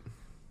cute.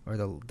 Or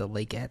the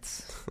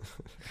Lakettes.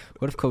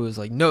 What if Kobe was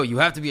like, no, you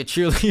have to be a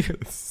cheerleader?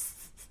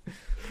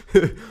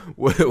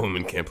 What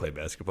woman can't play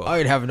basketball? I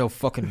ain't having no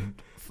fucking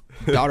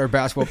daughter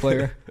basketball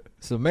player.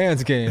 It's a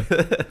man's game.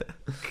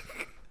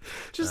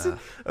 Just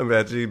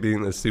imagine you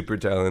being a super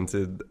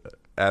talented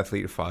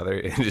athlete father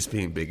and just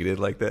being bigoted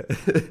like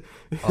that.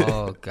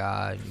 Oh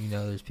God, you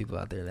know there's people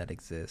out there that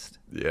exist.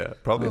 Yeah,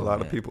 probably a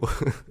lot of people.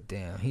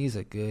 Damn, he's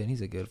a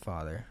good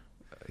father.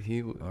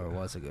 Or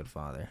was a good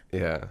father.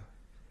 Yeah,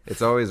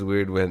 it's always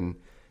weird when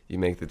you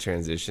make the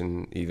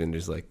transition, even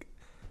just like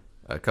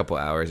a couple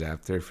hours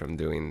after, from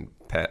doing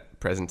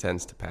present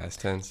tense to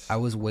past tense. I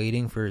was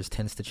waiting for his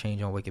tense to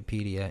change on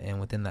Wikipedia, and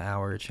within the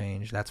hour it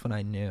changed. That's when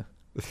I knew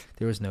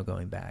there was no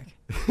going back.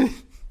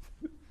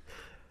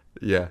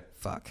 Yeah.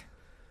 Fuck.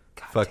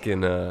 God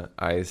fucking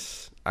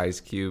Ice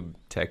Cube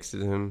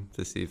texted him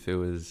to see if it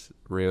was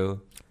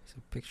real. There's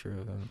a picture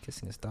of him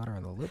kissing his daughter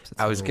on the lips.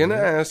 I was gonna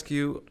ask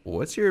you,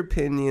 what's your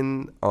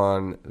opinion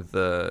on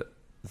the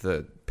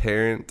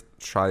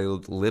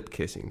parent-child lip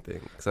kissing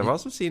thing? Because I've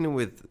also seen it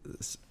with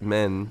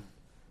men,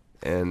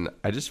 and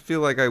I just feel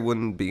like I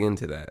wouldn't be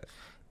into that.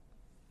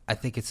 I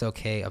think it's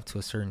okay up to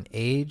a certain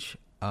age.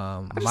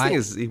 I just think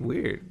it's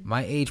weird.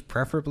 My age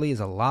preferably is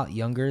a lot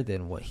younger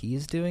than what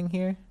he's doing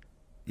here.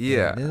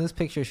 Yeah. In this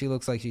picture, she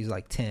looks like she's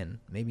like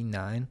 10, maybe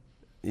 9.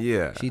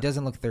 Yeah. She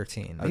doesn't look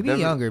 13. Maybe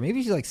younger.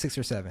 Maybe she's like 6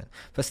 or 7.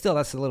 But still,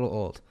 that's a little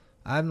old.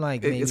 I'm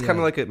like, maybe it's kind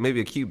of like maybe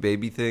a cute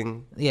baby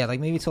thing. Yeah, like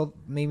maybe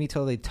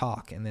till they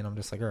talk, and then I'm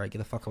just like, all right, get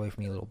the fuck away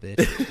from me, little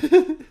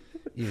bitch.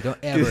 You don't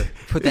ever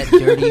put that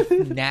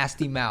dirty,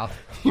 nasty mouth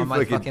on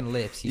my fucking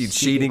lips. You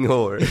cheating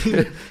whore.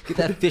 Get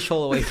that fish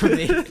hole away from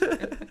me.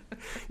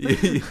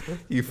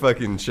 you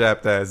fucking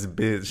chapped ass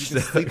bitch. You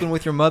sleeping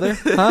with your mother,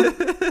 huh?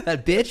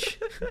 That bitch.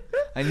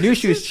 I knew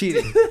she was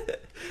cheating.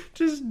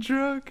 Just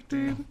drunk,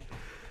 dude.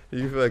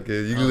 You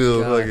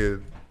little God.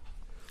 fucking.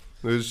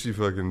 What did she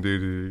fucking do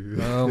to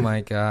you? Oh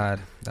my God,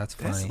 that's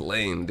funny. That's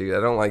lame, dude. I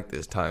don't like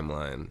this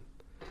timeline.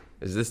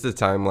 Is this the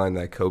timeline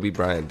that Kobe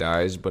Bryant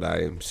dies, but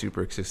I am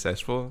super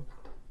successful?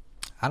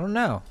 I don't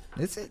know.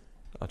 Is it?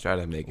 I'll try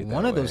to make it.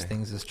 One of those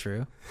things is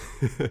true.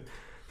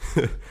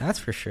 That's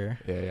for sure.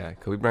 Yeah.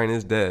 Kobe Bryant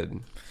is dead.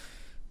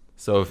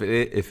 So if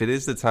it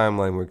is the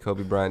timeline where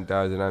Kobe Bryant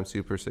dies and I'm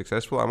super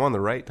successful, I'm on the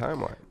right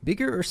timeline.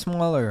 Bigger or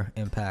smaller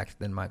impact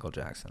than Michael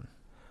Jackson?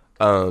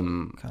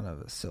 Kind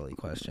of a silly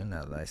question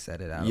now that I said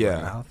it out of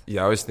my mouth.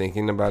 Yeah, I was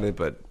thinking about it,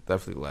 but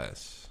definitely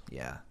less.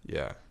 Yeah.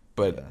 Yeah.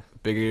 But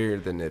bigger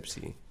than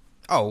Nipsey.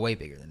 Oh, way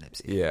bigger than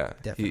Nipsey. Yeah,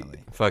 definitely.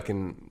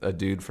 Fucking a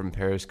dude from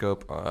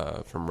Periscope,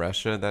 from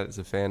Russia, that is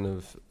a fan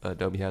of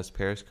Adobe House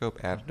Periscope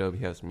at Adobe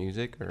House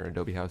Music or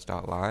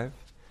AdobeHouse.live.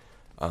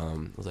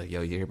 Was like,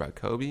 yo, you hear about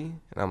Kobe? And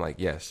I'm like,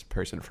 yes,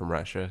 person from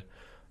Russia.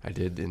 I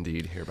did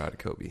indeed hear about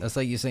Kobe. That's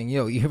like you saying,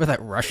 yo, you hear about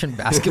that Russian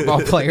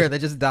basketball player that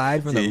just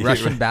died from the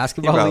Russian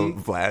basketball league?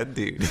 Vlad,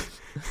 dude.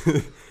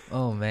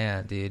 Oh,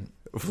 man, dude.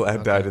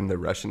 Vlad died in the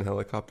Russian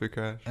helicopter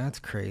crash. That's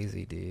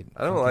crazy, dude.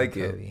 I don't like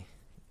it.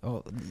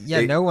 Oh,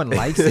 yeah, no one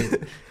likes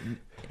it.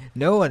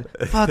 No one.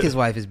 Fuck, his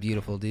wife is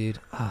beautiful, dude.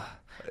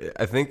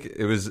 I think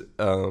it was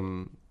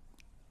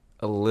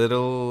a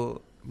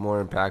little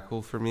more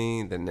impactful for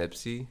me than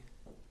Nipsey.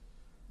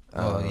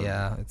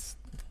 Yeah, it's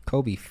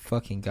Kobe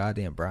fucking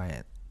goddamn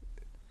Bryant.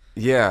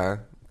 Yeah,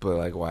 but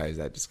like, why is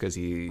that? Just because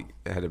he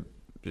had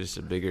just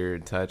a bigger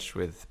touch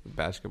with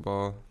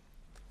basketball?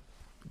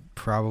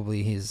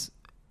 Probably his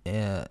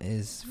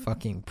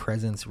fucking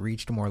presence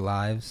reached more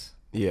lives.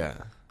 Yeah,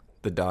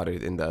 the daughter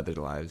in the other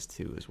lives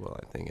too, as well.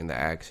 I think in the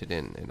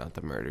accident and not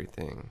the murder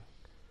thing.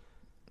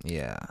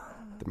 Yeah,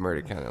 the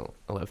murder kind of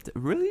left a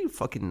really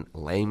fucking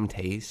lame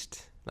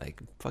taste. Like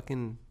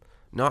fucking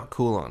not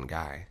cool on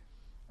guy.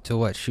 To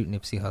what? Shoot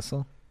Nipsey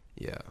Hussle?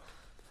 Yeah.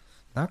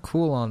 Not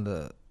cool on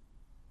the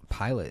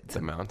pilot.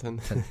 The mountain?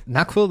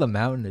 Not cool the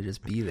mountain to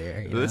just be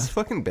there. Let's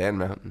fucking ban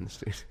mountains,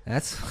 dude.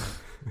 That's...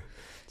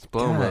 Let's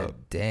blow them up.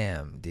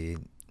 Damn,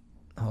 dude.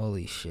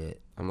 Holy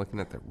shit. I'm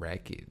looking at the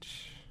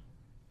wreckage.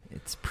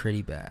 It's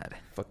pretty bad.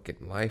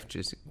 Fucking life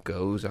just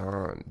goes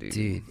on, dude.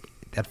 Dude,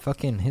 that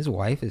fucking... His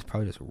wife is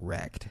probably just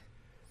wrecked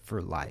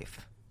for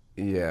life.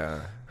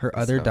 Yeah. Her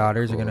other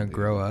daughters are going to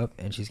grow up,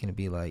 and she's going to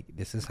be like,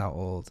 this is how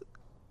old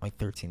my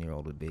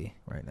 13-year-old would be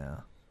right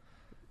now.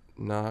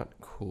 Not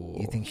cool.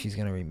 You think she's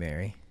going to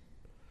remarry?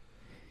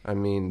 I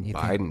mean,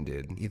 Biden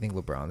did. You think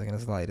LeBron's going to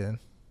slide in?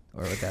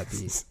 Or would that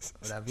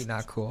be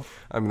not cool?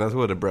 I mean, that's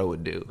what a bro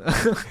would do.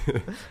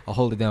 I'll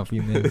hold it down for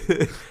you, man.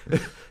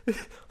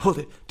 Hold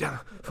it down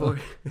for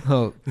you.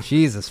 Oh,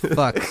 Jesus,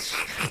 fuck.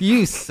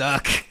 You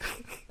suck.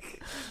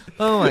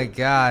 Oh, my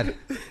God.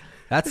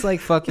 That's like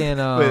fucking...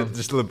 Wait,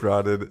 just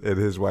LeBron and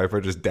his wife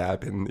are just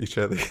dapping each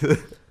other.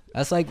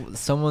 That's like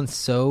someone's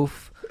so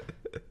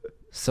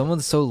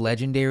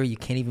legendary you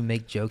can't even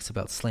make jokes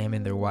about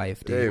slamming their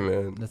wife, dude. Hey,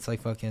 man. That's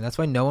like fucking... That's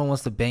why no one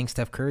wants to bang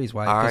Steph Curry's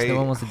wife, because no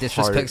one wants to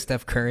disrespect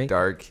Steph Curry.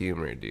 Dark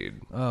humor, dude.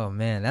 Oh,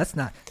 man.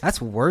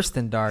 That's worse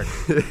than dark.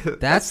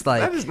 That's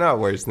like... That is not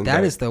worse than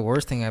dark. That is the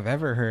worst thing I've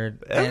ever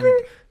heard. Ever?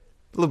 And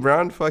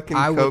LeBron fucking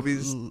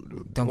Kobe's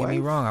Don't wife? Get me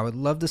wrong. I would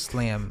love to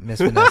slam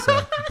Miss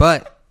Vanessa.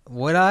 But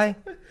would I?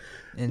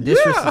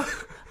 Yeah.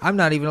 I'm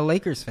not even a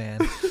Lakers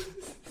fan.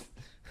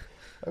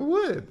 I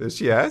would. If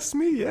she asked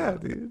me, yeah,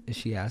 dude. If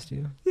she asked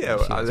you? Yeah,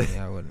 I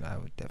would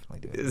definitely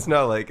do it. It's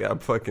not like I'm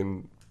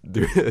fucking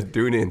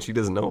doing it and she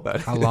doesn't know about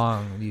it. How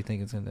long do you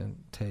think it's going to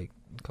take?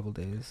 A couple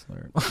days?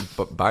 Or?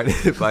 But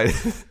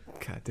Biden,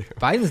 goddamn.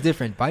 Biden's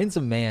different. Biden's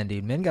a man,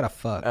 dude. Men gotta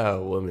fuck.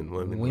 Oh,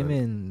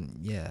 women,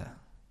 yeah.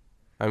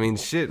 I mean,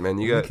 shit, man.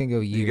 You got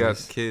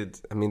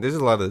kids. I mean, there's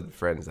a lot of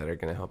friends that are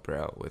gonna help her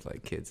out with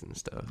like kids and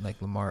stuff. Like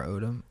Lamar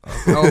Odom.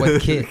 Oh,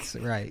 with kids,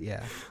 right?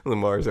 Yeah.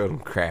 Lamar's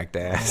Odom cracked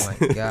ass. Oh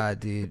my god,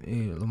 dude.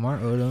 Lamar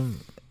Odom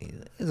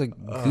is a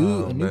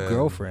new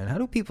girlfriend. How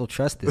do people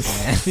trust this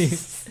man?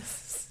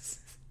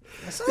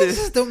 It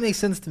just don't make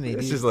sense to me.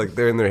 It's dude. just like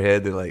they're in their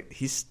head. They're like,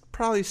 he's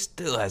probably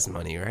still has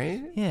money,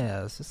 right?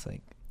 Yeah, it's just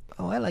like,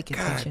 oh, I like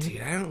attention. God,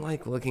 dude, I don't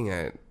like looking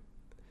at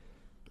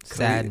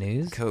sad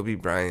news. Kobe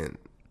Bryant.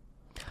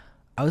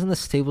 I was in the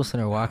Staples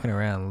Center walking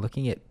around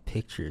looking at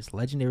pictures,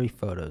 legendary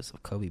photos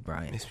of Kobe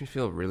Bryant. Makes me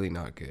feel really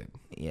not good.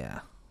 Yeah.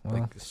 Well,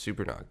 like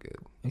super not good.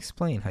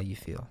 Explain how you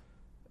feel.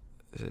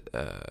 Is it,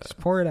 just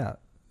pour it out.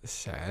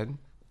 Sad?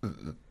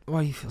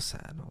 Why do you feel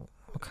sad?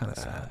 What kind of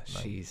sad?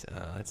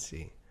 Let's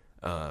see.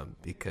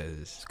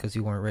 Because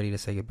you weren't ready to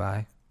say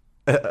goodbye.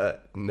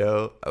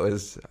 No,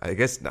 I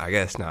guess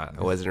not.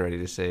 I wasn't ready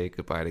to say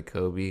goodbye to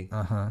Kobe.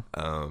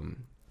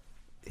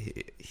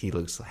 He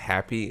looks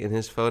happy in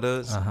his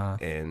photos,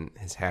 and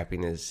his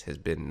happiness has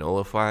been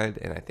nullified,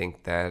 and I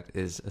think that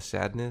is a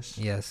sadness.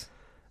 Yes.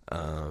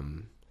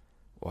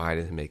 Why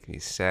does it make me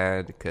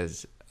sad?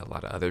 Because a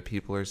lot of other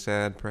people are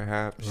sad,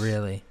 perhaps.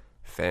 Really?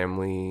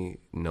 Family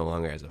no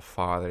longer has a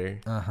father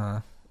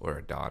or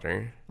a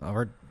daughter.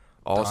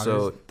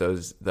 Also,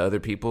 the other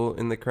people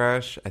in the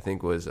crash, I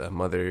think, was a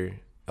mother,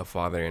 a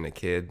father, and a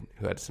kid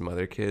who had some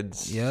other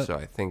kids. Yep. So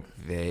I think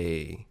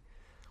they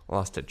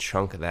lost a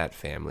chunk of that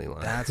family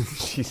line.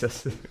 That's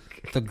Jesus.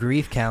 The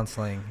grief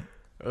counseling.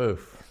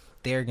 Oof.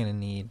 They're gonna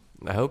need.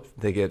 I hope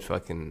they get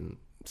fucking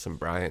some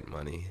Bryant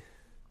money.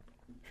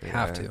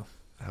 Have to.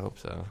 I hope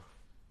so.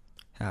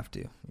 Have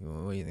to.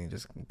 What do you think?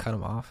 Just cut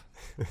them off?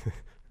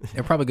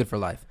 They're probably good for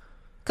life.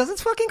 Because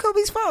it's fucking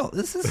Kobe's fault.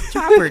 This is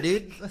Chopper,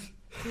 dude.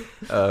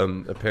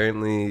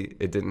 Apparently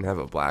it didn't have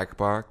a black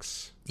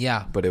box.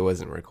 Yeah. But it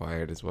wasn't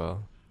required as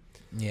well.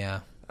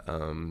 Yeah.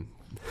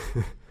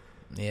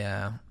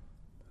 Yeah.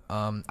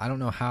 I don't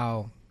know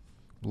how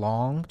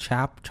long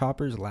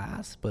choppers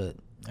last, but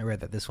I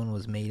read that this one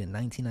was made in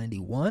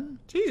 1991.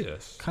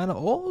 Jesus. Kind of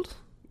old.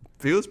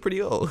 Feels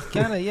pretty old.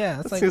 Kind of,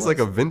 yeah. That seems like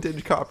a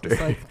vintage copter.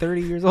 It's like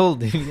 30 years old,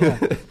 dude. Yeah.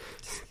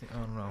 I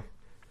don't know.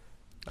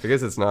 I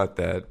guess it's not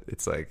that.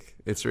 It's like,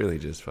 it's really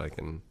just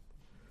fucking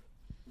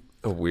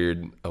a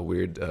weird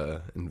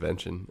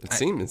invention. It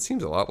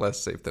seems a lot less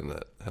safe than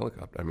a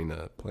helicopter. I mean,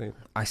 a plane.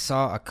 I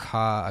saw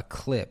a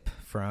clip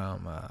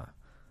from a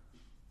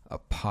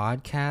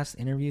podcast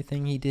interview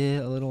thing he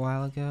did a little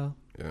while ago.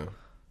 Yeah.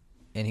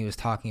 And he was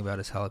talking about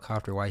his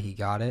helicopter, why he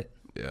got it.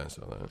 Yeah, I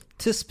saw that.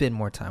 To spend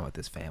more time with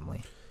his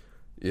family.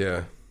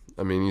 Yeah.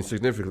 I mean, you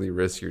significantly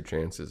risk your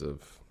chances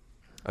of...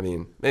 I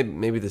mean,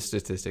 maybe the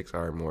statistics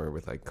are more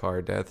with like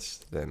car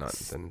deaths than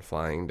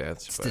flying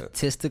deaths. But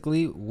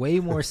statistically, way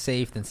more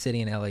safe than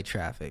sitting in LA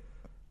traffic.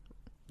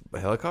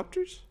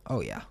 Helicopters?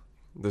 Oh, yeah.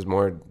 There's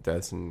more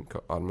deaths in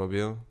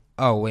automobile?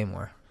 Oh, way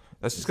more.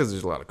 That's just because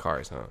there's a lot of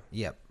cars, huh?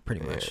 Yep,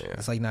 pretty much. Yeah.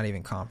 It's like not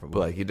even comparable. But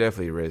like you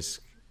definitely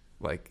risk,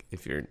 like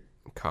if you're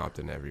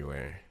Compton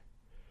everywhere.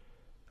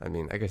 I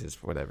mean, I guess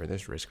it's whatever.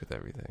 There's risk with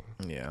everything.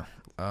 Yeah.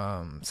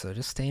 So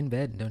just stay in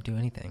bed and don't do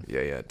anything.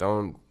 Yeah.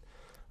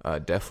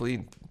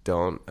 Definitely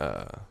don't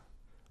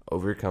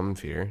overcome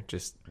fear.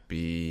 Just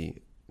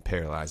be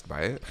paralyzed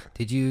by it.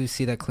 Did you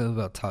see that clip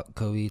about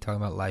Kobe talking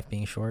about life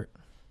being short?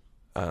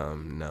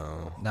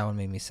 No. That one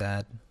made me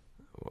sad.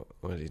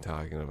 What is he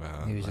talking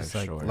about? He was just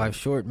like, life's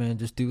short, man.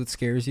 Just do what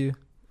scares you.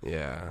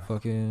 Yeah.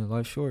 Fucking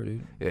life's short,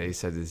 dude. Yeah, he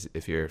said this,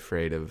 if you're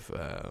afraid of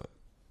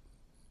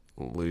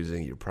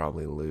losing, you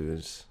probably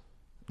lose.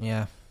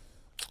 Yeah.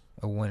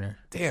 A winner.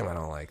 Damn, I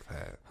don't like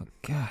that. Oh,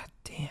 God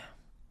damn.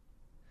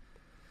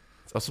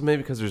 It's also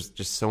maybe because there's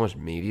just so much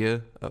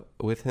media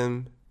with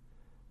him.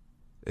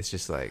 It's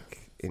just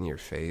like in your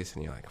face,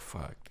 and you're like,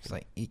 fuck. It's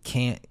like, you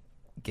can't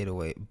get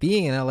away.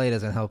 Being in LA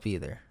doesn't help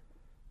either.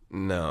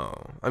 No.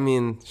 I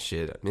mean,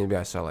 shit. Maybe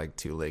I saw like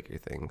 2 Laker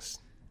things.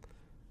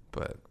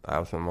 But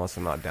I'm also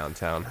not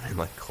downtown. I'm in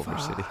like Culver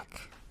City.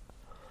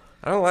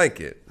 I don't like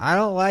it. I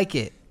don't like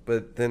it.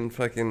 But then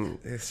fucking,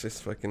 it's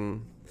just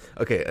fucking...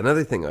 Okay,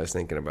 another thing I was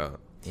thinking about.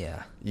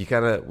 Yeah. You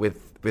kind of,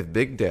 with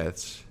big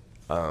deaths,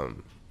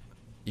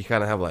 you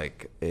kind of have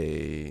like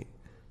a...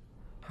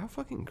 How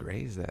fucking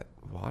gray is that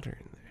water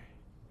in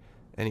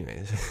there?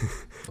 Anyways.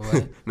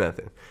 What?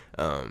 Nothing.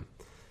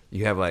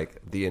 You have like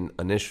the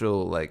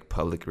initial like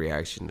public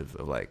reaction of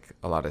like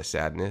a lot of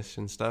sadness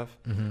and stuff.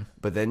 Mm-hmm.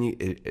 But then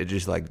it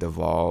just like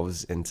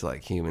devolves into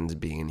like humans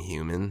being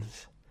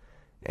humans.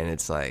 And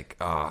it's like,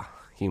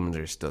 humans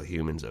are still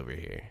humans over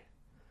here.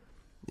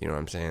 You know what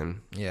I'm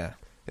saying? Yeah.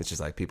 It's just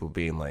like people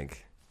being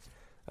like,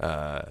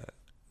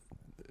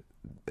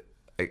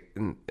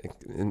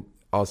 it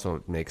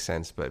also makes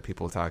sense, but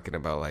people talking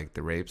about like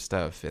the rape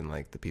stuff and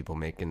like the people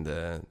making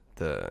the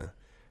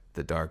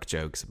dark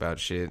jokes about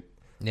shit.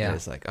 Yeah. And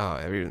it's like,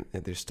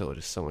 there's still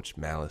just so much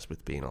malice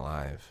with being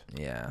alive.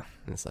 Yeah.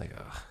 And it's like,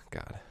 oh,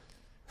 God.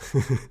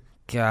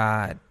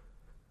 God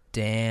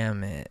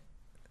damn it.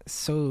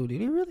 So,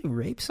 did he really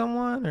rape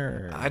someone,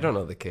 or? I don't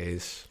know the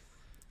case.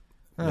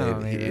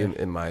 Maybe.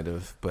 It might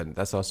have, but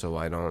that's also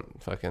why I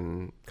don't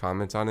fucking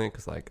comment on it,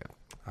 because like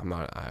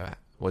I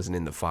wasn't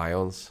in the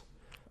files.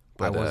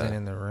 But, I wasn't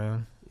in the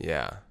room.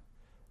 Yeah,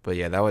 but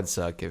yeah, that would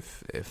suck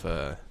if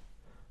a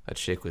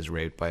chick was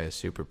raped by a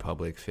super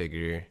public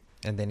figure,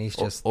 and then he's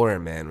just or a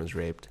man was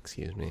raped.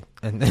 Excuse me.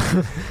 And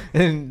then,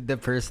 and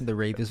the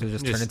rapist was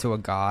just turned into a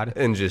god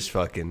and just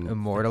fucking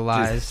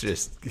immortalized.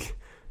 Just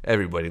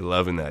everybody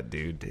loving that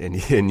dude,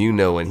 and you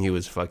know when he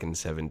was fucking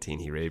 17,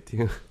 he raped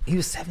you. He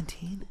was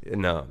 17?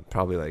 No,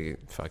 probably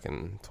like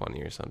fucking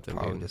 20 or something.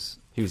 Probably dude.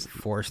 he was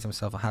forced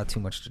himself. Had too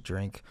much to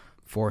drink.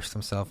 Forced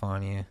himself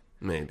on you.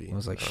 Maybe. It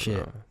was like,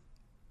 shit.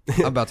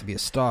 I'm about to be a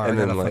star. And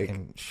I then gotta like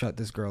fucking shut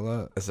this girl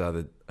up. I saw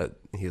that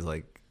he's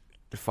like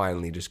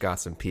finally just got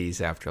some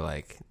peace after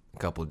like a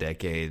couple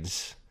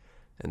decades,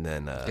 and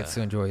then gets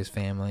to enjoy his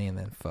family, and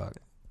then fuck.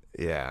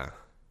 Yeah.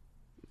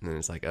 And then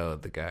it's like, oh,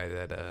 the guy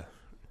that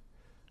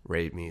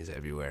raped me is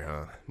everywhere,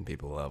 huh? And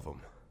people love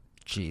him.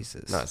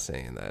 Jesus. Not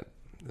saying that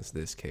it's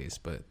this case,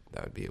 but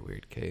that would be a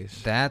weird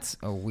case. That's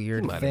a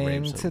weird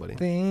thing to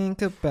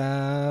think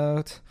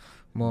about.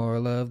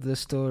 Moral of the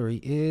story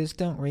is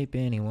don't rape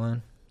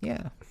anyone.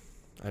 Yeah.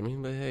 I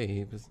mean, but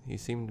hey, he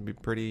seemed to be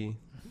pretty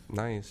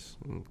nice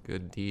and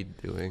good deed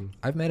doing.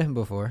 I've met him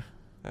before.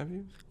 Have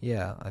you?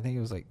 Yeah, I think it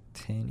was like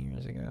 10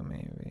 years ago,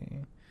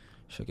 maybe.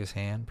 Shook his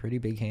hand. Pretty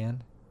big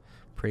hand.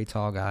 Pretty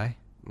tall guy.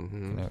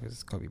 Mm-hmm. You know, because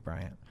it's Kobe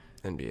Bryant.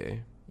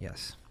 NBA.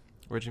 Yes.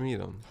 Where'd you meet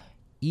him?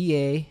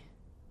 EA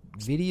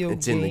video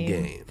it's game, in the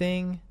game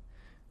thing,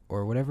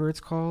 or whatever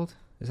it's called.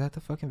 Is that the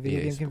fucking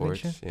video EA game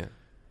Sports? convention? Yeah.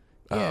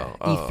 Yeah,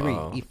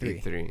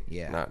 E3.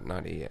 Yeah.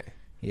 Not EA.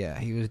 Yeah,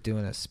 he was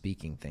doing a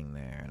speaking thing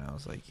there, and I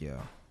was like,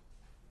 yo,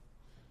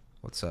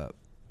 what's up?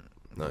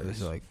 Nice.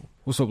 He's like,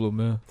 what's up, little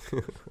man?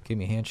 Give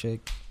me a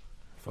handshake.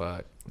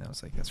 Fuck. And I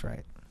was like, that's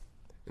right.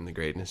 And the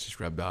greatness just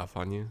rubbed off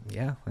on you?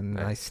 Yeah, and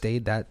nice. I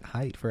stayed that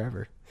height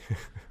forever.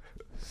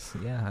 So,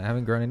 yeah, I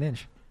haven't grown an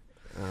inch.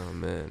 Oh,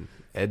 man.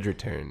 Edge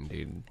return,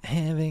 dude.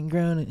 Haven't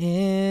grown an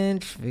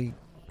inch.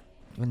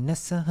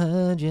 Vanessa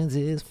Hudgens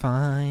is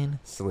fine.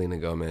 Selena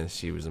Gomez,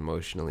 she was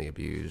emotionally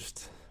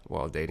abused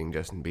while dating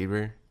Justin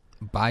Bieber.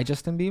 By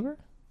Justin Bieber?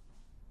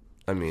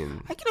 I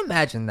mean, I can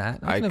imagine that.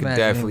 I could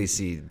definitely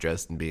see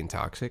Justin being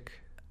toxic.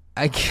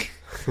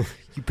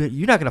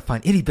 You're not gonna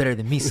find any better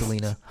than me,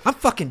 Selena. I'm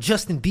fucking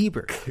Justin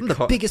Bieber. I'm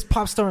the biggest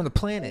pop star on the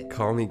planet.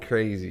 Call me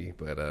crazy,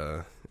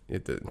 but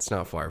it's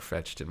not far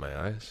fetched in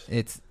my eyes.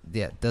 It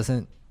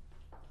doesn't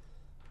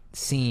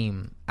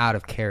seem out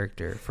of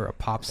character for a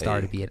pop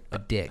star to be a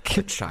dick.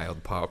 A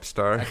child pop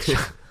star.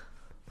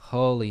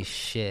 Holy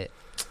shit.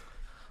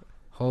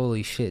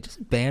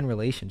 Just ban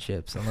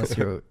relationships unless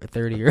you're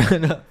 30 or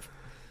up.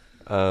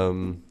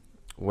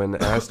 When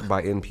asked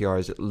by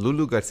NPR's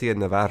Lulu Garcia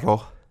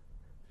Navarro,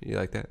 you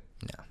like that?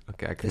 No.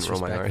 Okay, I couldn't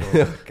roll my R.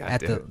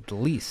 At the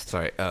least.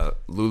 Sorry,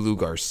 Lulu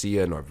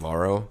Garcia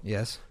Navarro.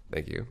 Yes.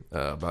 Thank you.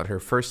 About her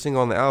first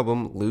single on the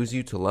album, Lose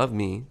You to Love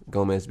Me,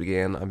 Gomez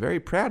began, "I'm very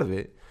proud of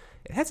it.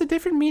 It has a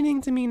different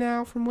meaning to me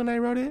now from when I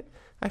wrote it.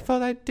 I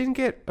felt I didn't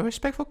get a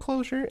respectful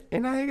closure,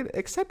 and I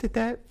accepted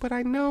that, but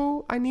I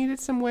know I needed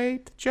some way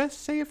to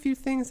just say a few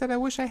things that I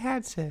wish I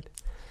had said.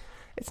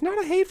 It's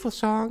not a hateful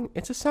song.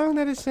 It's a song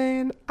that is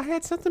saying, I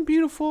had something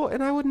beautiful,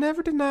 and I would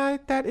never deny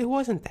that it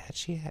wasn't that,"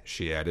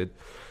 she added.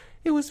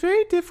 "It was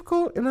very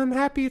difficult, and I'm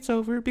happy it's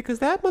over, because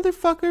that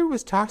motherfucker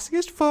was toxic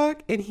as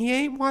fuck, and he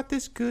ain't want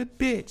this good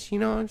bitch. You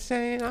know what I'm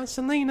saying? I'm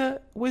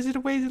Selena, Wizard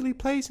of Waverly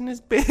Place in this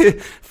bitch."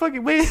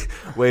 Fucking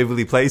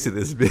Waverly Place in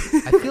this bitch.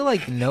 I feel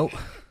like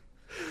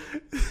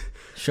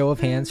show of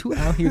hands, who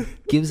out here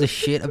gives a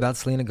shit about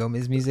Selena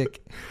Gomez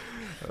music?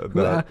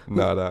 Not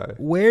I.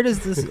 Where does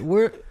this...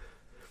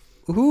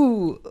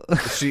 Who?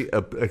 She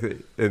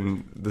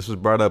and this was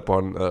brought up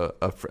on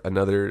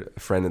another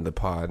friend in the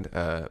pod,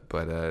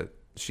 but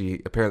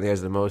she apparently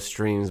has the most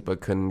streams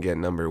but couldn't get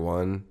number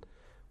one,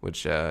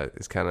 which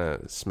is kind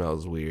of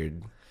smells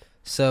weird.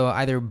 So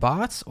either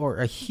bots or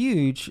a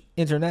huge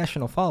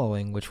international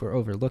following, which we're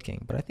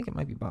overlooking, but I think it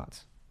might be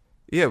bots.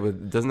 Yeah,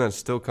 but doesn't that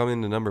still come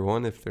into number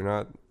one if they're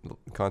not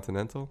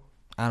continental?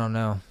 I don't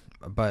know.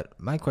 But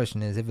my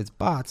question is, if it's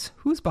bots,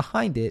 who's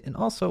behind it? And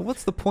also,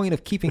 what's the point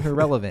of keeping her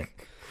relevant?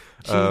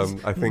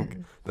 I think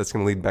that's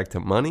going to lead back to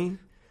money.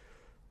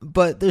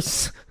 But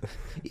let's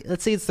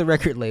say it's the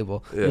record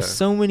label. Yeah. There's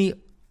so many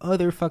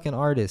other fucking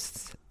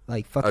artists.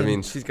 Like fucking. I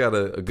mean, she's got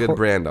a good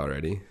brand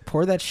already.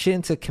 Pour that shit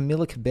into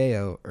Camila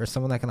Cabello or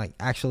someone that can like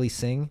actually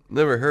sing.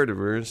 Never heard of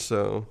her,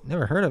 so.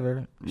 Never heard of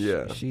her.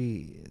 Yeah.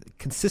 She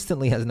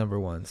consistently has number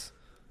ones.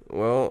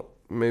 Well,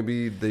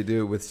 maybe they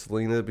do it with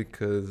Selena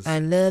because. I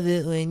love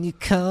it when you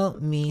call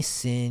me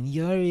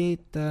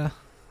señorita.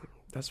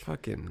 That's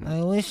fucking.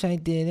 I wish I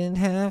didn't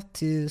have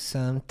to.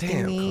 Damn,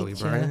 Kobe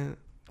Bryant.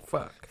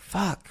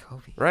 Fuck,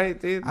 Kobe.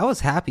 Right, dude? I was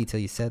happy till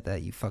you said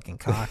that, you fucking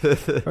cock.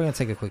 We're going to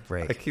take a quick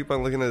break. I keep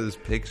on looking at his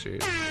picture.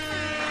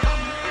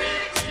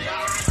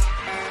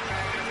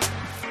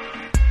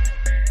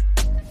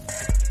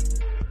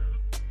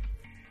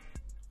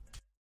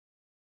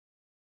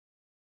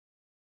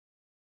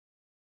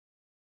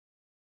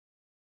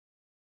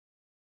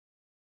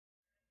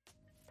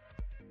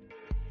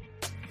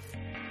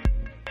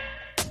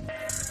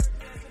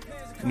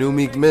 New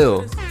Meek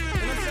Mill.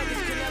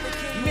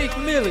 Meek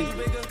Millie.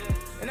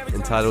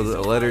 Entitled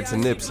A Letter to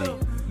Nipsey.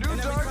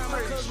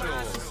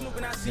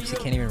 Nipsey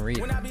can't even read.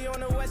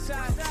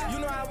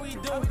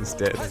 He's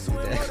dead.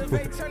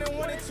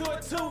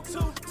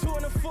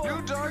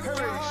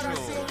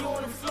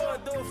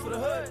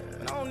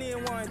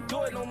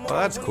 Well,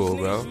 that's cool,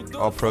 bro.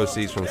 All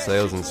proceeds from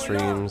sales and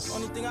streams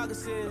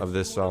of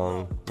this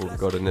song will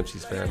go to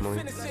Nipsey's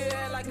family.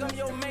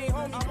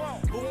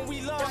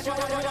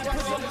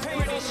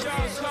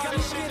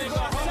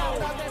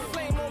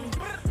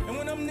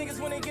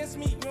 Went against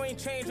me, you ain't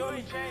changed on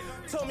me.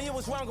 Told me it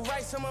was wrong to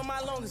write some of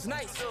my longest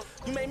nights.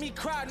 You made me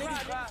cry,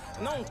 nigga.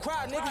 And I don't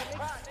cry, nigga.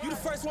 You the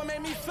first one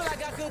made me feel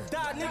like I could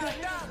die, nigga.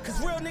 Cause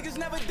real niggas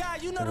never die,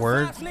 you know the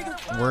vibes,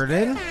 nigga. Word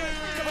in?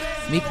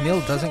 Meek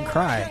Mill doesn't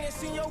cry.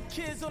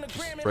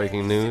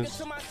 Breaking news.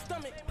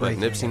 But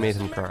Nipsey made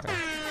him cry.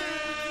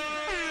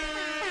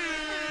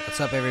 What's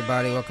up,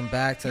 everybody? Welcome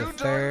back to the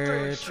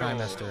third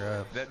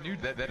trimester of that new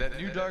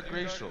dark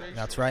racial.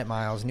 That's right,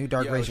 Miles. New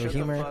dark racial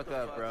humor. Shut the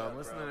fuck up, bro. I'm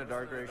listening to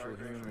dark racial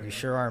humor. You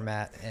sure are,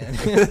 Matt. And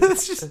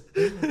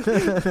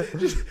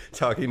just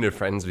talking to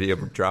friends via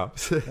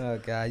drops. Oh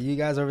god, you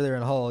guys over there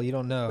in Hull, you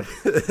don't know.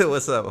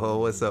 What's up,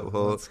 Hull? What's up,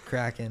 Hull? What's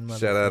cracking?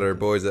 Shout out our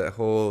boys at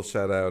Hull.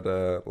 Shout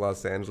out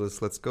Los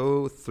Angeles. Let's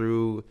go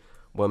through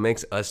what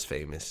makes us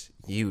famous.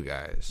 You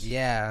guys.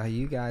 Yeah,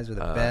 you guys are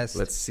the best.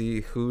 Let's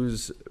see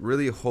who's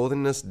really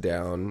holding us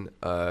down.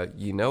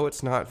 You know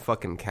it's not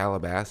fucking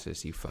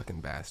Calabasas, you fucking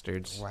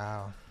bastards.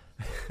 Wow.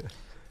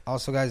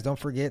 Also, guys, don't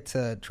forget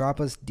to drop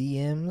us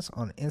DMs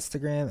on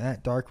Instagram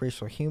at Dark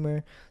Racial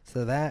Humor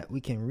so that we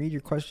can read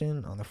your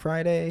question on the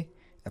Friday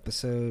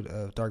episode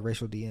of Dark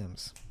Racial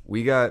DMs.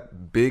 We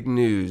got big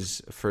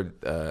news for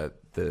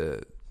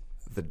the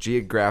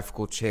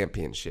geographical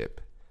championship.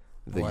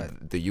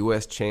 The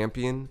U.S.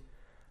 champion.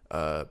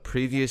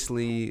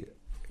 Previously,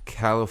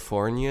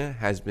 California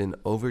has been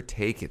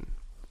overtaken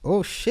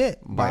Oh shit!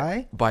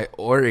 By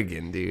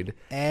Oregon, dude.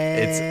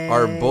 It's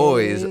our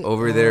boys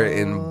over there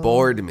in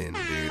Boardman,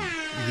 dude.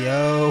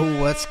 Yo,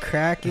 what's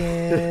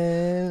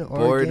cracking?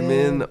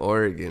 Boardman,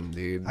 Oregon,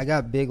 dude. I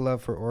got big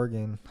love for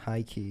Oregon,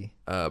 high key.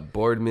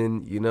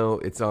 Boardman, you know,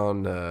 it's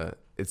on the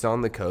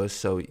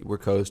coast, so we're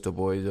coastal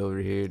boys over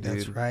here, dude.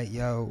 That's right,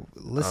 yo.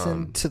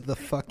 Listen to the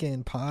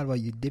fucking pod while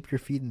you dip your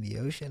feet in the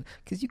ocean,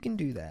 because you can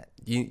do that.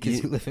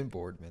 Because you live in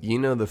Boardman. You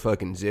know the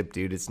fucking zip,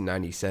 dude. It's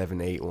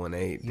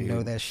 97818, dude. You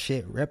know that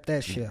shit. Rep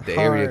that shit The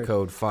hard. area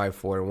code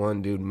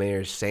 541, dude.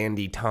 Mayor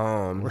Sandy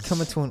Toms. We're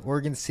coming to an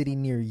Oregon city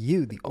near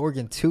you. The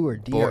Oregon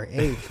Tour,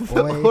 DRH,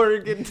 boy. The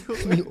Oregon Tour.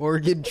 The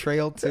Oregon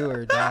Trail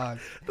Tour, dog.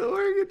 The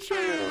Oregon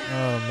Trail.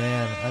 Oh,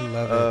 man. I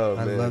love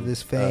it. I love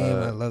this fame.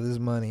 I love this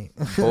money.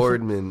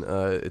 Boardman,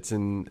 it's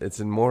in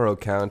Morrow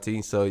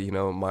County, so, you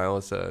know,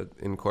 Miles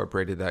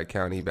incorporated that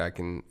county back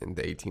in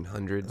the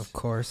 1800s. Of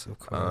course, dude.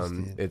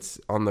 It's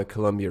on the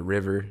Columbia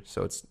River,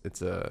 so it's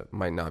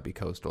might not be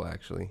coastal,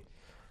 actually.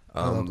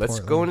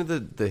 Let's go into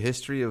the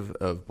history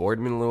of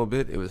Boardman a little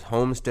bit. It was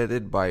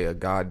homesteaded by a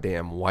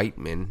goddamn white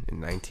man in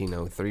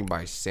 1903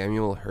 by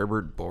Samuel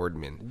Herbert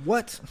Boardman.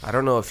 What? I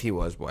don't know if he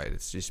was white.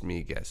 It's just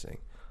me guessing.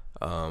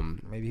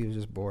 Maybe he was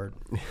just bored.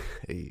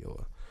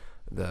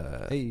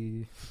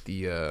 The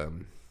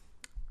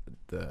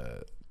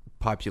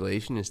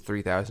population is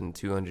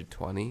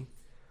 3,220.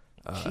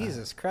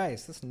 Jesus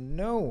Christ, that's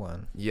no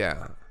one.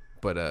 Yeah,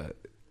 but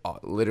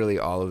literally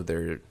all of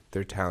their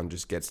town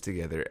just gets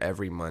together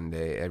every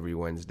Monday, every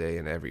Wednesday,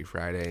 and every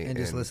Friday, and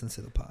just listens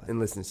to the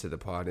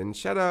pod. And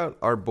shout out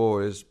our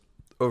boys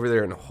over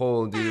there in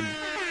Hull, dude.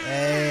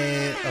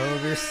 Hey,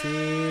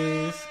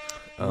 overseas.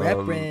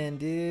 Reprend,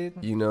 dude.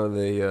 You know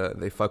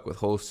they fuck with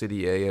Hull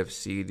City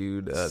AFC,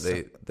 dude.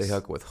 They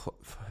fuck with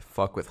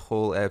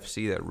Hull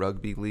FC, that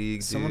rugby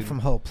league. Someone dude. from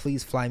Hull,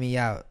 please fly me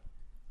out.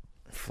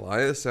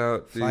 Fly us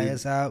out, dude. Fly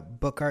us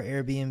out. Book our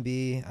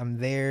Airbnb. I'm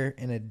there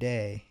in a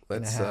day.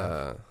 Let's.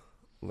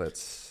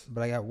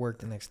 But I got work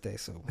the next day,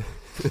 so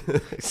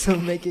so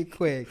make it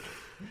quick.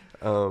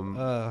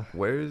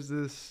 Where is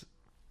this?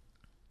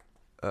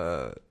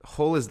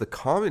 Hull is the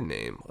common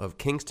name of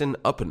Kingston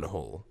upon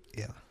Hull.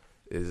 Yeah.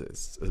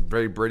 It's a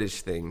very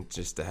British thing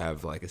just to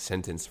have like a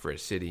sentence for a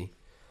city.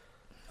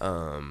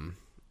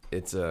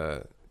 It's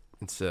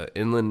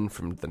inland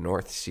from the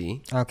North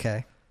Sea.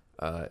 Okay.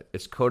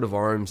 Its coat of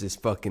arms is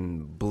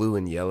fucking blue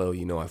and yellow.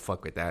 You know I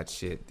fuck with that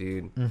shit,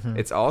 dude. Mm-hmm.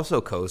 It's also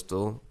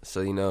coastal,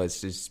 so you know it's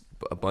just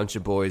a bunch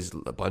of boys,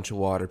 a bunch of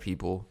water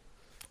people.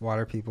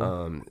 Water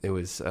people. It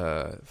was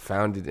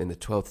founded in the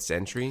 12th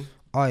century.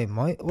 Oi,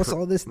 mate, what's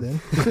all this then?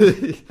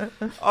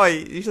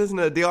 Oi, you listen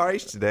to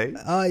DRH today?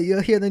 You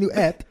hear the new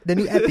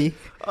epi?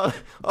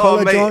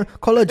 Mate.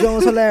 Collar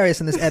Jones hilarious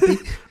in this epi.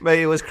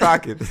 Mate, it was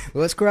cracking.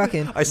 What's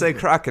cracking? I say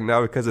cracking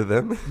now because of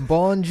them.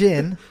 Bon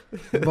Gin,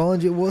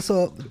 what's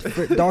up?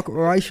 Dark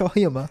racial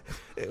humor.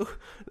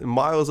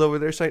 Miles over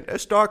there saying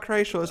it's dark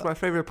racial is my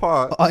favorite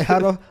part. I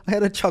had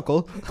a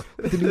chuckle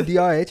with the new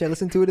DRH. I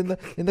listened to it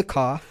in the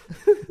car,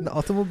 in the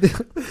automobile.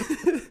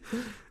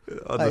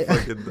 On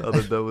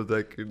the double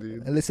decker,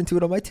 dude. I listened to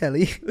it on my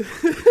telly.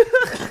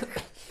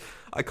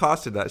 I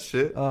costed that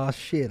shit. Oh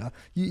shit!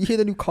 You hear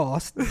the new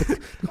cast? The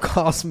new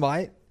cast,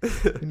 mate.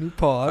 The new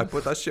pod. I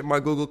put that shit in my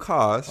Google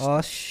Cast.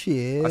 Oh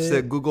shit! I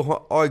said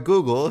Google. I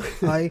Google.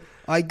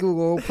 I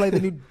Google. Play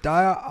the new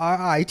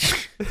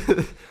DRH.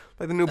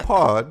 Play the new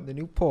pod. The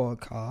new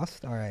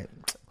podcast. All right.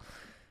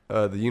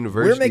 The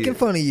university. We're making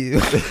fun of you.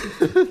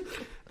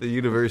 The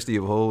University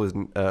of Hull was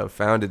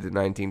founded in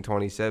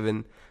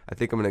 1927. I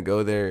think I'm gonna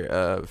go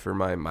there for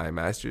my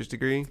master's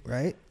degree.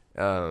 Right.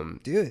 Do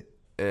it.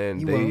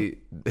 And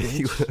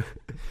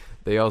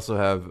they also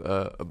have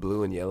a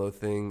blue and yellow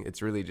thing.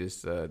 It's really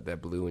just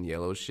that blue and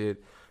yellow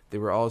shit. They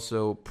were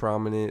also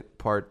prominent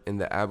part in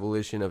the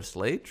abolition of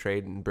slave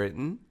trade in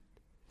Britain.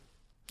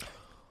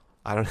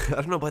 I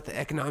don't know about the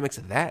economics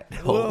of that.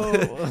 Whoa.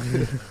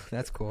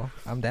 That's cool.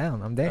 I'm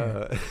down. I'm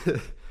there.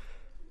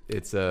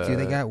 It's do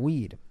they got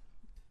weed?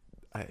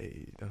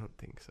 I don't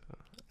think so.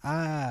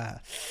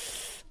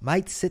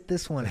 Might sit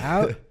this one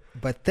out,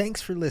 but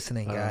thanks for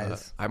listening,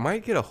 guys. I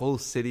might get a Hull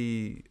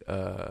City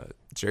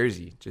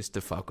jersey just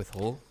to fuck with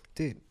Hull.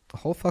 Dude,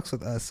 Hull fucks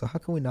with us, so how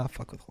can we not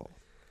fuck with Hull?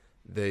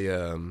 They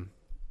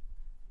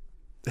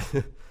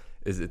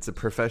it's a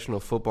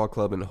professional football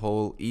club in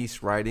Hull,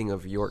 East Riding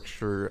of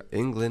Yorkshire,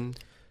 England.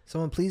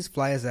 Someone please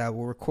fly us out.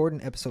 We'll record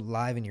an episode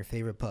live in your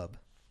favorite pub.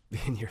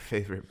 In your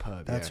favorite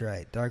pub. That's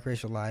right. Dark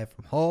Racial Live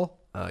from Hull.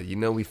 You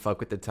know we fuck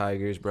with the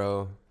Tigers,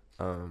 bro.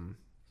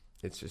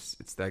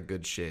 It's that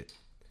good shit.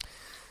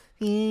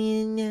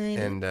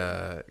 And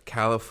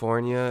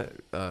California,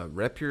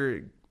 rep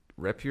your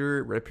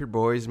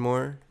boys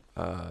more.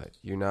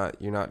 You're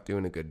not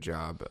doing a good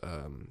job.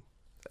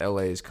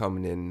 LA is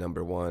coming in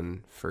number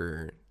 1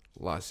 for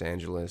Los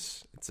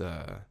Angeles. It's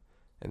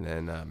and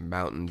then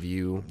Mountain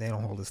View. They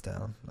don't hold us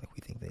down like we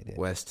think they did.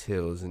 West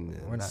Hills and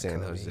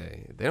San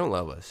Jose. They don't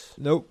love us.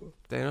 Nope.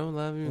 They don't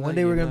love you. One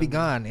day we're gonna be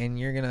gone, and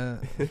we're gonna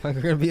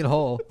be in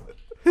Hull.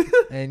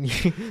 and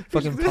you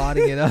fucking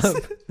potting it up.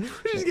 We're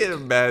just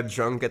getting mad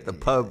drunk at the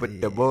pub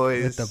with the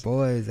boys. With the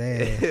boys,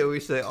 hey. We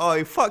say, "Oh,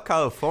 you fuck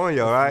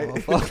California,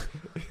 right?" Oh,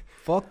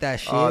 fuck that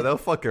shit. Oh, they're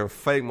fucking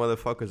fake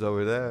motherfuckers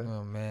over there.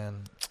 Oh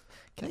man,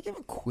 can I give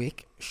a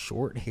quick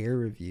short hair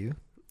review?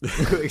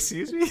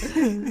 Excuse me?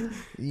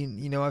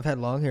 You know I've had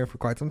long hair for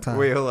quite some time.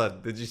 Wait, hold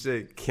on. Did you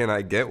say, can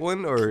I get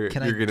one? Or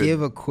can you're I gonna...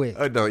 give a quick?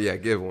 Oh, no, yeah,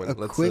 give one.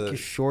 Let's quick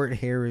short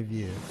hair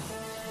review.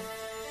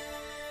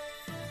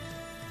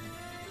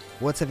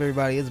 What's up,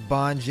 everybody? It's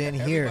Bonjen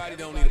here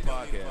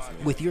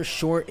with your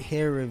short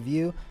hair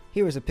review.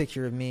 Here is a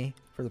picture of me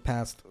for the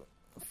past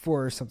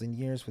 4 or something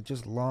years with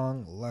just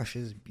long,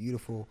 luscious,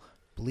 beautiful,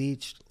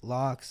 bleached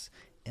locks.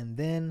 And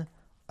then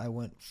I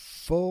went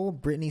full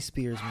Britney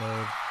Spears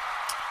mode.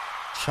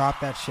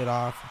 Chop that shit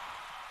off.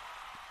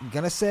 I'm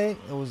gonna say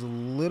I was a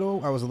little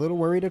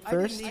worried at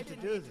first,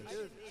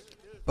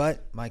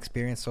 but my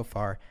experience so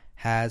far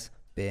has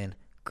been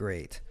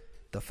great.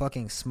 The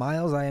fucking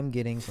smiles I am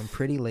getting from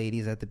pretty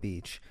ladies at the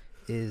beach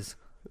is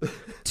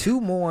 2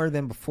 more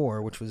than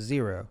before, which was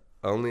 0.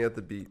 Only at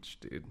the beach,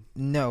 dude.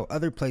 No,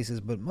 other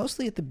places, but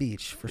mostly at the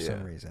beach for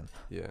some reason.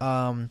 Yeah.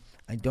 I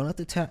don't have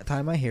to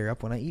tie my hair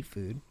up when I eat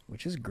food,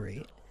 which is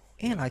great,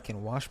 and I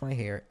can wash my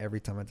hair every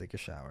time I take a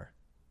shower.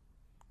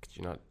 Could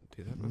you not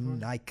do that before?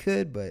 I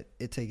could, but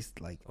it takes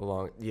like a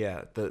long 10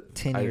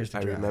 years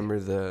to dry. I remember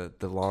the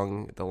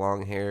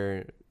long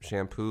hair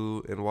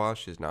shampoo and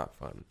wash is not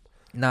fun.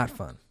 Not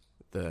fun.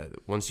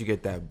 Once you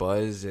get that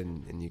buzz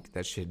and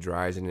that shit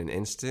dries in an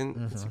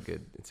instant, it's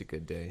a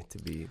good day to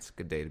be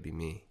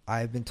me.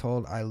 I've been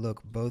told I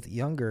look both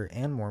younger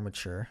and more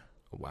mature.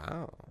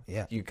 Wow.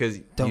 Yeah.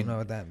 Don't know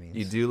what that means.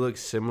 You do look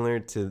similar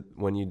to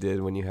when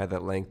you had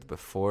that length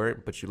before,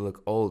 but you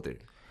look older.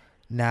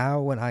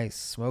 Now when I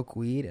smoke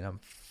weed and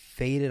I'm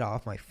faded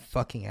off my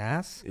fucking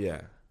ass,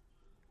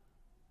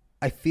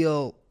 I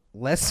feel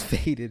less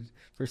faded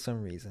for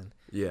some reason.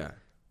 Yeah.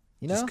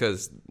 You know? Just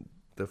because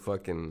the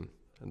fucking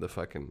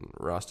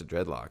Rasta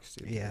dreadlocks,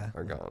 dude,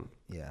 are gone.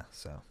 Yeah,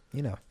 so,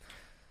 you know.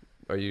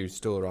 Are you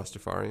still a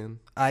Rastafarian?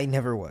 I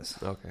never was.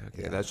 Okay.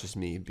 Yeah. That's just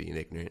me being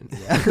ignorant.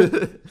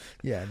 Yeah.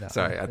 Yeah, no.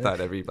 Sorry, I thought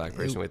every black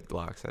person with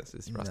locks has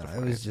this Rastafarian.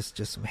 No, it was just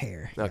some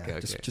hair. Okay,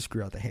 okay. Just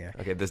grew out the hair.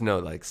 Okay, there's no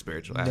like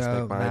spiritual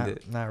aspect behind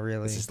it. Not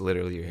really. It's just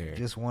literally your hair.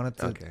 Just wanted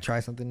to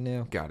try something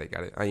new. Got it.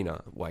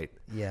 White.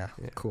 Yeah.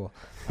 Cool.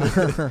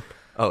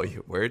 Oh,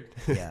 you word?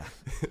 Yeah.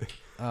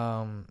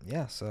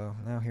 Yeah, so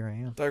now here I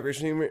am. Dark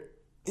Racial Humor.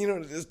 You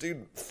know this,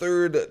 dude.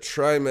 3rd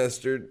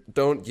trimester.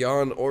 Don't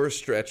yawn or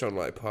stretch on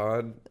my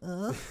pod.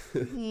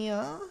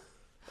 Yeah.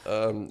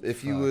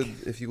 If you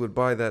would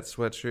buy that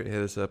sweatshirt, hit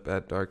us up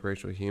at Dark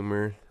Racial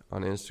Humor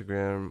on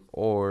Instagram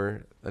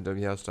or at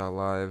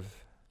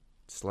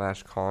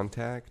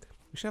whouse.live/contact.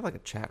 We should have like a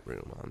chat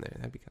room on there.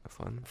 That'd be kind of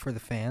fun for the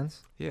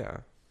fans. Yeah.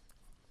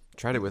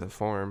 Tried it with a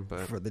form,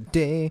 but for the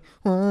day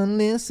one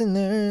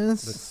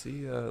listeners. Let's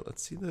see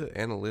the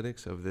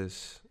analytics of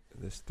this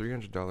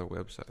 $300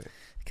 website.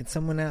 Can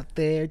someone out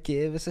there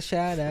give us a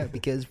shout out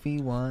because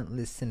we want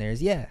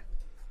listeners? Yeah.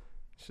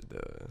 Should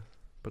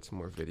put some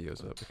more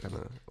videos up. I kind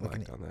of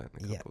lagged on that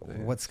in a couple days.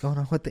 What's going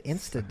on with the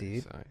Insta,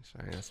 dude?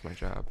 Sorry, that's my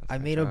job. I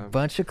made a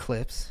bunch of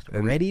clips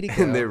ready to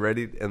go. And they're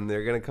ready, and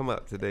they're going to come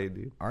up today,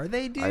 dude. Are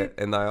they, dude?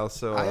 I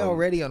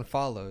already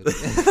unfollowed.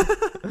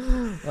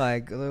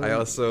 I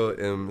also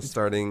am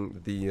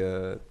starting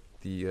the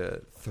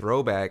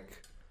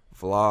throwback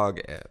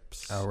vlog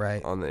apps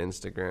on the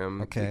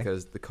Instagram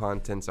because the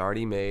content's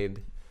already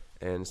made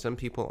and some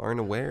people aren't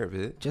aware of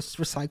it. Just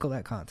recycle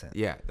that content.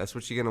 Yeah, that's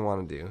what you're going to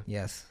want to do.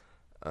 Yes.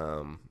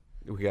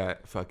 We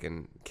got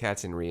fucking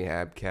cats in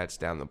rehab, cats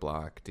down the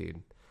block,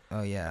 dude.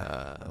 Oh,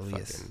 yeah.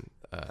 Elias.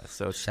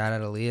 So shout out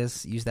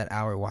Elias. Use that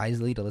hour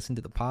wisely to listen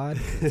to the pod.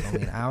 It's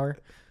only an hour.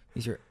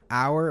 Use your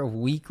hour of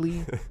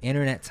weekly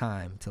internet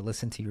time to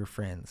listen to your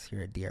friends here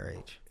at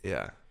DRH.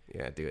 Yeah,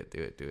 do it.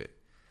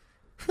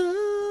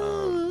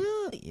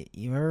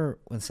 You remember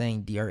when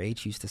saying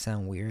DRH used to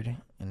sound weird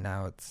and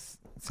now it's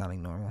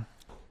sounding normal?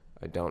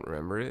 I don't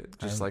remember it.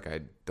 Like I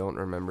don't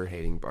remember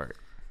hating Bart.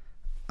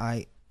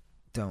 I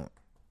don't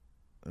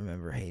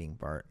remember hating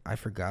Bart. I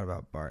forgot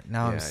about Bart.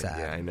 Now I'm sad.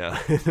 Yeah, I know.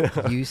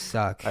 You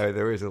suck.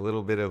 There was a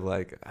little bit of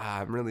like,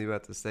 I'm really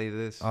about to say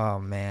this. Oh,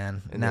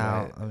 man. And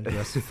now I'm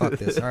just, fuck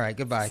this. All right,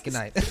 goodbye. Good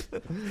night.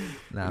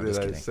 No, I'm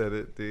just kidding. I said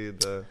it,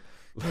 dude.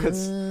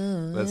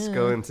 Let's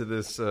go into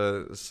this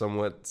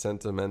somewhat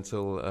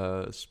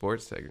sentimental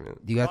sports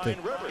segment. You got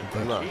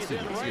excuse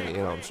me.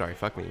 I'm sorry.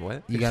 Fuck me.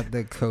 What? You got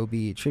the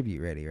Kobe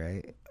tribute ready,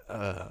 right?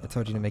 I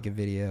told you to make a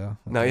video.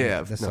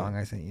 The song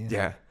I sent you.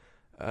 Yeah.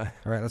 All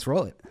right, let's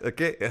roll it.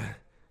 Okay.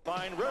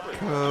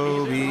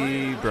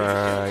 Kobe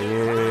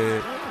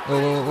Bryant.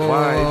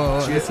 Why?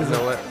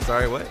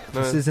 Sorry, what?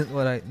 No. This isn't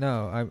what I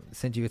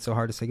sent you. It's So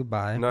Hard to Say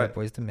Goodbye by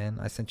Boyz II Men.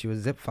 I sent you a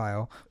zip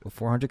file with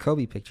 400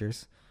 Kobe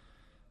pictures.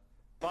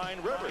 You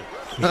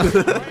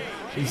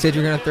said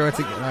you're gonna throw it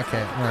together.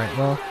 Okay, all right.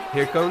 Well,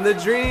 here come the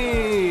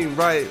dream.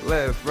 Right,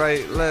 left,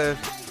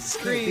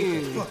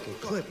 scream. Fucking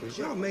Clippers,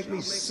 y'all make me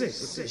sick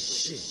with this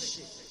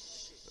shit.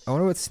 I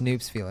wonder what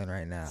Snoop's feeling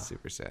right now.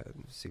 Super sad.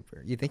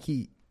 Super. You think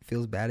he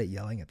feels bad at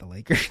yelling at the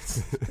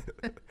Lakers?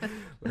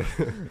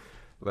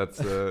 That's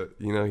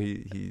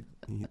he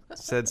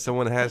said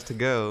someone has to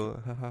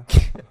go.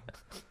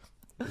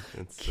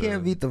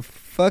 Can't beat the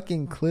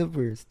fucking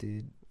Clippers,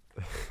 dude.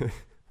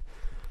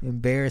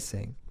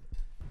 Embarrassing.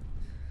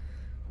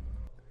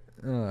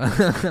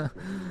 Hangover.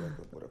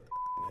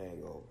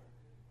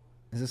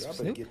 Is this Y'all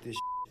better Snoop? get this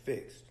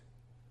fixed.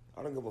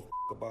 I don't give a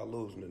about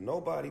losing to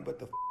nobody but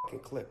the fucking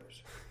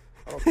Clippers.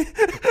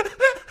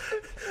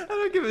 I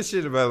don't give a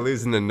shit about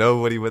losing to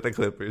nobody but the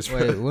Clippers. Bro.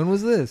 Wait, when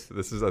was this?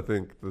 This is, I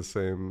think, the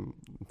same.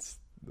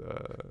 I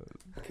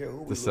don't care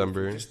who we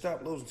December. lose. Just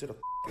stop losing to the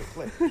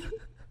fucking Clippers.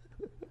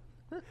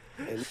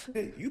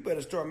 And you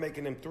better start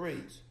making them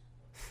threes.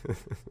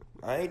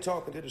 I ain't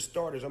talking to the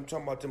starters. I'm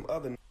talking about them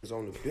other niggas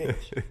on the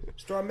bench.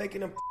 Start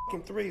making them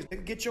fucking threes.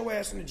 Nigga, get your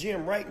ass in the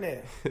gym right now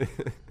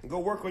and go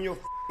work on your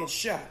fucking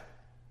shot.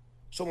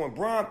 So when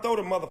Bron throw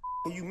the motherfucker,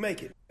 you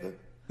make it.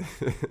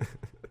 Nigga.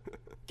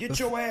 Get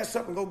your ass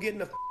up and go get in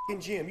the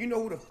fucking gym. You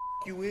know who the fuck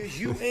you is.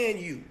 You and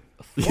you.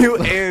 You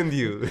and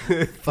you.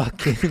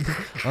 Fucking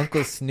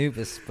Uncle Snoop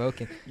has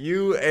spoken.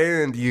 You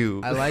and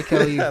you. I like how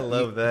I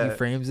love that. He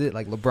frames it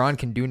like LeBron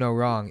can do no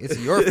wrong. It's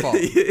your fault.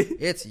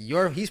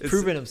 He's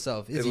proven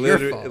himself. It's your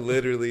fault. It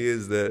literally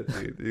is that,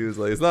 dude. He was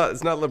like, it's not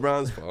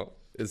LeBron's fault.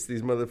 It's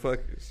these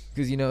motherfuckers.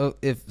 Because,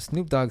 if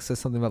Snoop Dogg says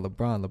something about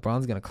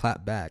LeBron's going to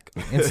clap back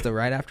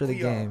right after the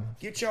game.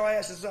 Get your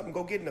asses up and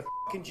go get in the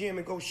fucking gym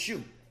and go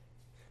shoot.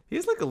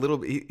 He's like a little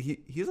bit,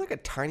 he's like a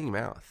tiny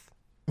mouth.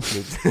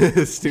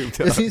 Snoop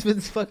Dogg. He's been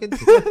fucking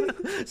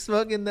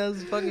smoking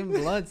those fucking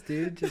blunts,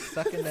 dude. Just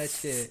sucking that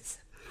shit.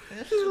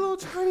 He's a little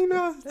tiny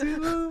mouth, dude.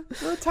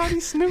 Little tiny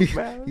Snoop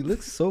mouth. He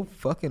looks so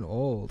fucking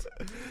old.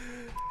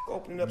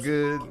 Opening up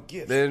Good.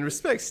 gifts. Man,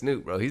 respect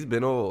Snoop, bro. He's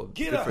been old.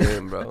 Get Good up. for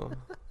him, bro.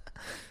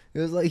 It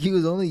was like he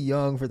was only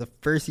young for the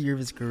first year of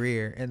his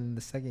career, and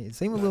the second,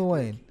 same with Lil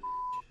Wayne.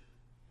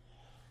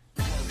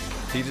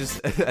 He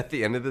just, at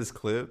the end of this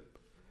clip,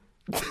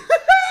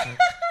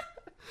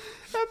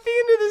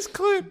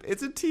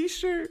 it's a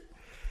t-shirt.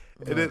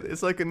 And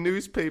it's like a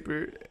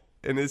newspaper.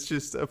 And it's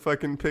just a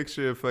fucking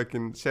picture of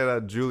fucking, shout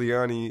out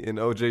Giuliani and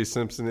O.J.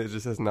 Simpson. It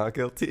just says not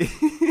guilty.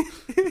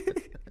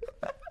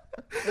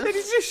 And he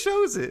just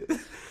shows it.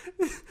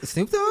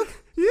 Snoop Dogg?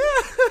 Yeah.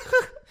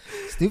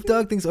 Snoop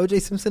Dogg thinks O.J.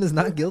 Simpson is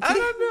not guilty? I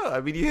don't know. I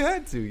mean, you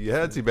had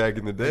to back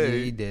in the day.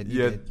 You did.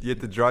 You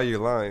had to draw your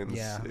lines.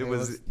 Yeah. It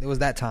was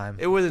that time.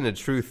 It wasn't a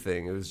truth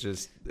thing. It was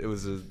just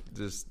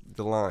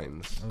the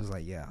lines. I was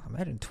like, yeah,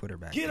 imagine Twitter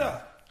back Get then.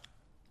 up.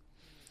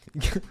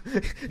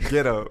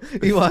 Get up.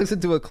 He walks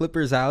into a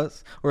Clippers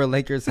house or a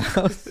Lakers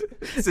house.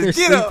 Says, They're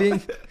 "Get up."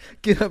 sleeping.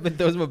 Get up and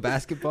throws him a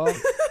basketball.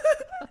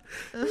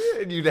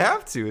 And you'd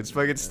have to. It's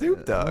fucking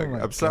Snoop Dogg.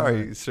 my I'm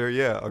sorry, God. sir.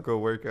 Yeah, I'll go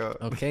work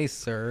out. Okay,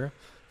 sir.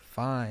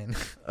 Fine.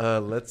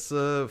 Let's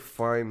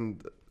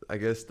find, I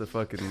guess, the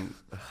fucking,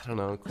 I don't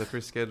know,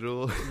 Clippers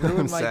schedule. I'm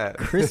Ruined my sad.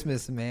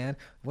 Christmas, man.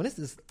 When is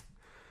this?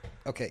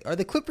 Okay, are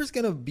the Clippers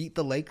going to beat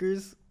the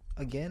Lakers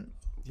again?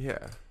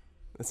 Yeah.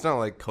 It's not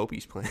like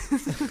Kobe's playing.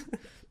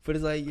 But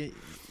it's like, you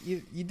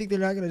think they're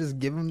not going to just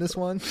give him this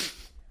one?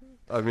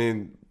 I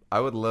mean,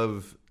 I would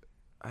love,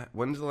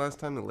 when's the last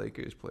time the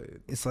Lakers played?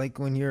 It's like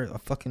when you're a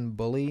fucking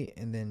bully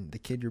and then the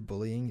kid you're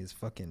bullying, his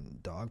fucking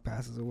dog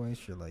passes away.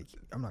 So you're like,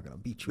 I'm not going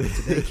to beat you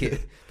today,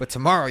 kid. But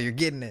tomorrow you're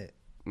getting it.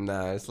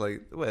 Nah, it's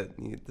like,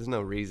 there's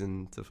no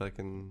reason to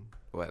fucking,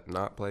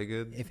 not play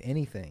good? If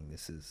anything,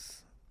 this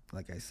is,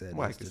 like I said.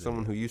 Why? Because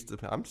someone who used to,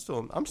 I'm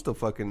still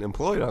fucking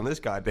employed on this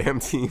goddamn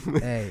team.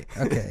 Hey,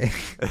 okay.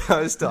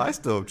 I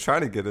still am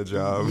trying to get a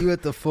job. You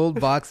at the fold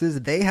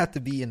boxes, they have to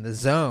be in the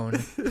zone.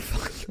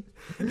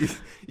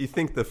 You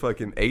think the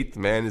fucking eighth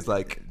man is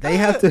like, They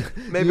have to.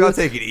 maybe I'll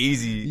take it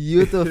easy.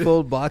 You at the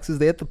fold boxes,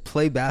 they have to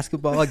play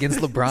basketball against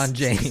LeBron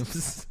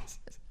James.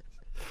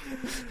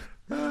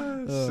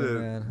 Oh, Shit.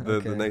 man. The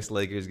Okay. next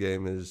Lakers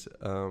game is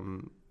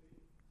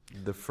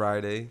the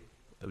Friday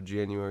of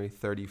January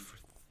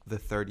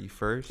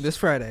 31st. This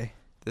Friday.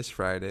 This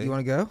Friday. You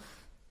want to go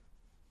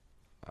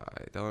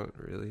I don't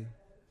really.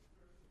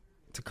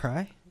 to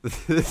cry?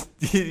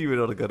 You would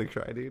want to go to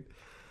cry, dude.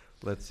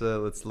 Let's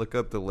look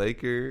up the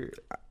Laker.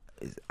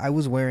 I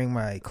was wearing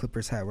my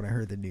Clippers hat when I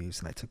heard the news,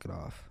 and I took it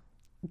off.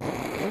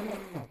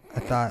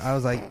 I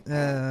was like,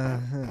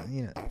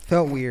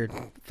 felt weird,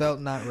 felt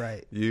not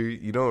right.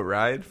 You don't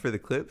ride for the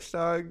Clips,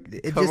 dog?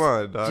 Come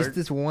on, dog. Just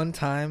this one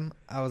time,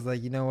 I was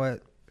like, you know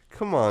what?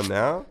 Come on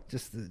now.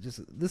 Just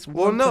this.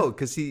 Well, one no, time-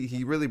 because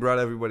he really brought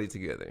everybody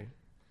together.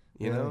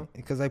 You know?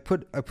 because I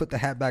put the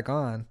hat back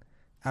on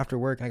after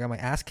work, and I got my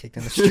ass kicked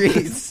in the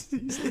streets.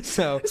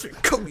 So,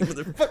 Kobe,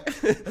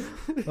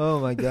 motherfucker. oh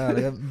my god,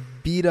 I got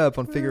beat up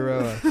on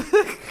Figueroa.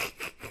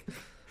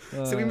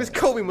 So we miss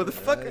Kobe,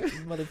 motherfucker.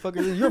 Motherfucker,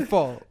 it's your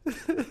fault.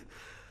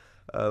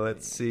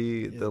 Let's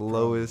see the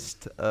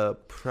lowest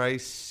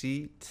price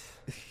seat.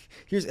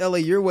 Here's LA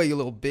your way, you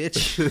little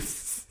bitch.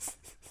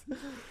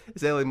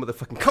 It's LA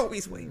motherfucking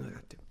Kobe's way.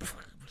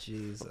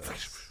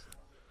 Jesus.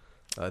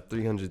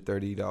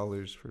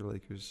 $330 for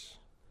Lakers.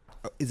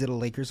 Is it a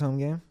Lakers home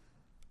game?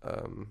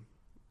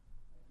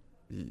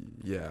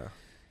 Yeah.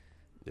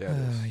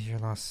 Your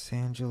Los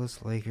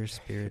Angeles Lakers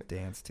spirit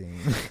dance team.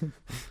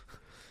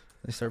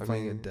 They start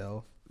playing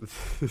Adele.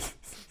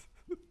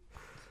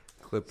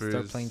 Clippers.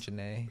 Start playing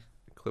Janae.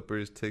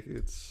 Clippers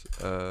tickets.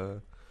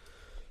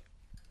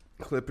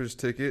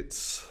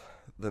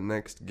 The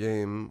next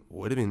game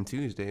would have been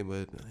Tuesday,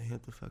 but I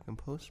had to fucking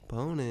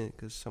postpone it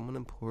because someone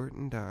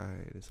important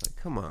died. It's like,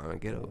 come on,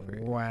 get over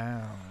it.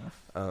 Wow.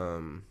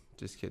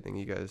 Just kidding,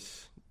 you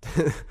guys.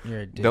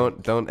 You're a dick.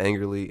 Don't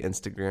angrily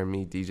Instagram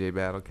me, DJ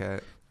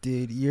Battlecat.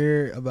 Dude,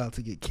 you're about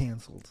to get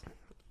canceled.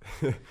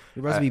 You're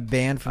about to be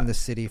banned from the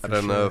city for sure. I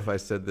don't know if I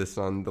said this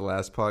on the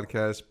last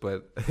podcast,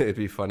 but it'd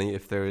be funny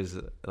if there was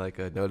like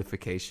a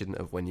notification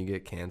of when you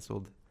get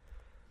canceled.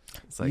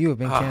 It's like, you have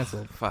been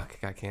canceled.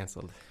 Fuck, got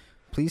canceled.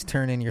 Please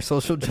turn in your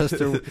social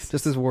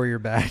justice warrior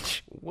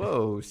badge.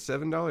 Whoa,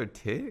 $7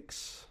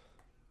 ticks?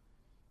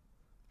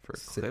 For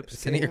Clips?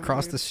 Sitting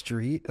across the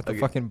street at the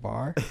fucking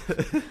bar?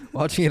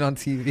 Watching it on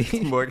TV?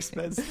 It's more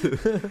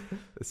expensive.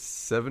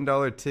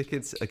 $7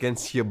 tickets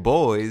against your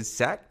boys,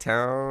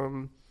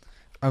 Sacktown.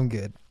 I'm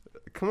good.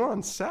 Come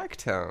on,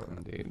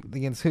 Sacktown, dude.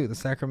 Against who? The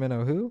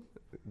Sacramento who?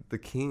 The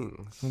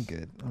Kings. I'm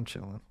good. I'm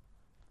chilling.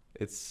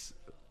 It's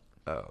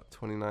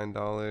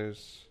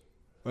 $29.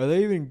 Are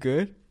they even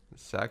good?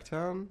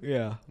 Sacktown?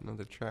 Yeah. No,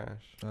 they're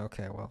trash.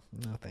 Okay, well,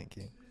 no thank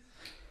you.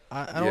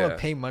 I don't want to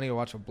pay money to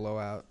watch a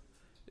blowout.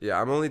 Yeah,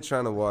 I'm only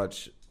trying to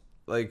watch,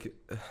 like,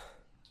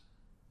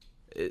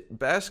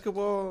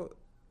 basketball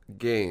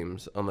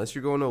games, unless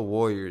you're going to a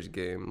Warriors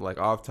game, like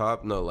off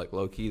top, no, like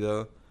low key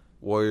though,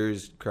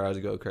 Warriors crowds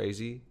go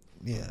crazy.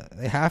 Yeah,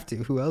 they have to.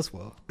 Who else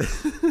will?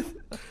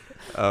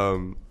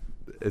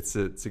 It's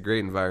a great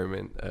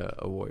environment,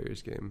 a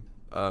Warriors game.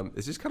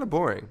 It's just kind of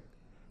boring.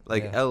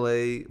 Like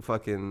LA,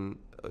 fucking,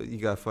 you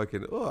got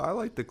fucking. Oh, I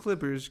like the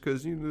Clippers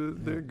because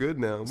they're good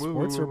now.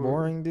 Sports are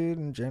boring, dude.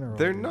 In general,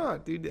 they're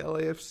not, dude.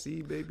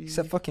 LAFC, baby.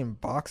 Except fucking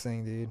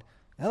boxing, dude.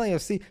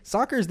 LAFC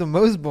soccer is the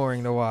most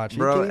boring to watch.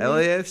 Bro,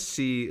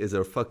 LAFC is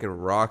a fucking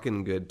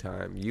rocking good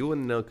time. You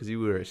wouldn't know because you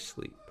were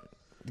asleep.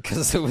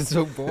 Because it was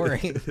so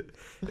boring.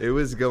 It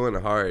was going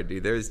hard,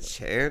 dude. There's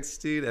chants,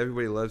 dude.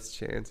 Everybody loves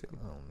chanting.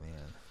 Oh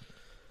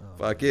man.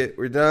 Fuck it,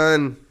 we're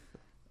done.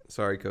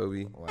 Sorry,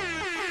 Kobe. Wow.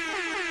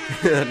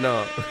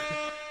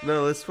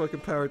 No, let's fucking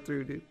power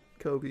through, dude.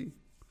 Kobe.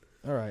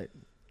 All right.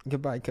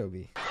 Goodbye,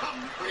 Kobe.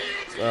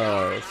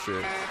 Oh,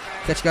 shit.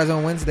 Catch you guys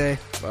on Wednesday.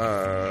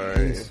 Bye.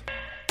 Peace.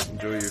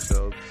 Enjoy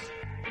yourselves.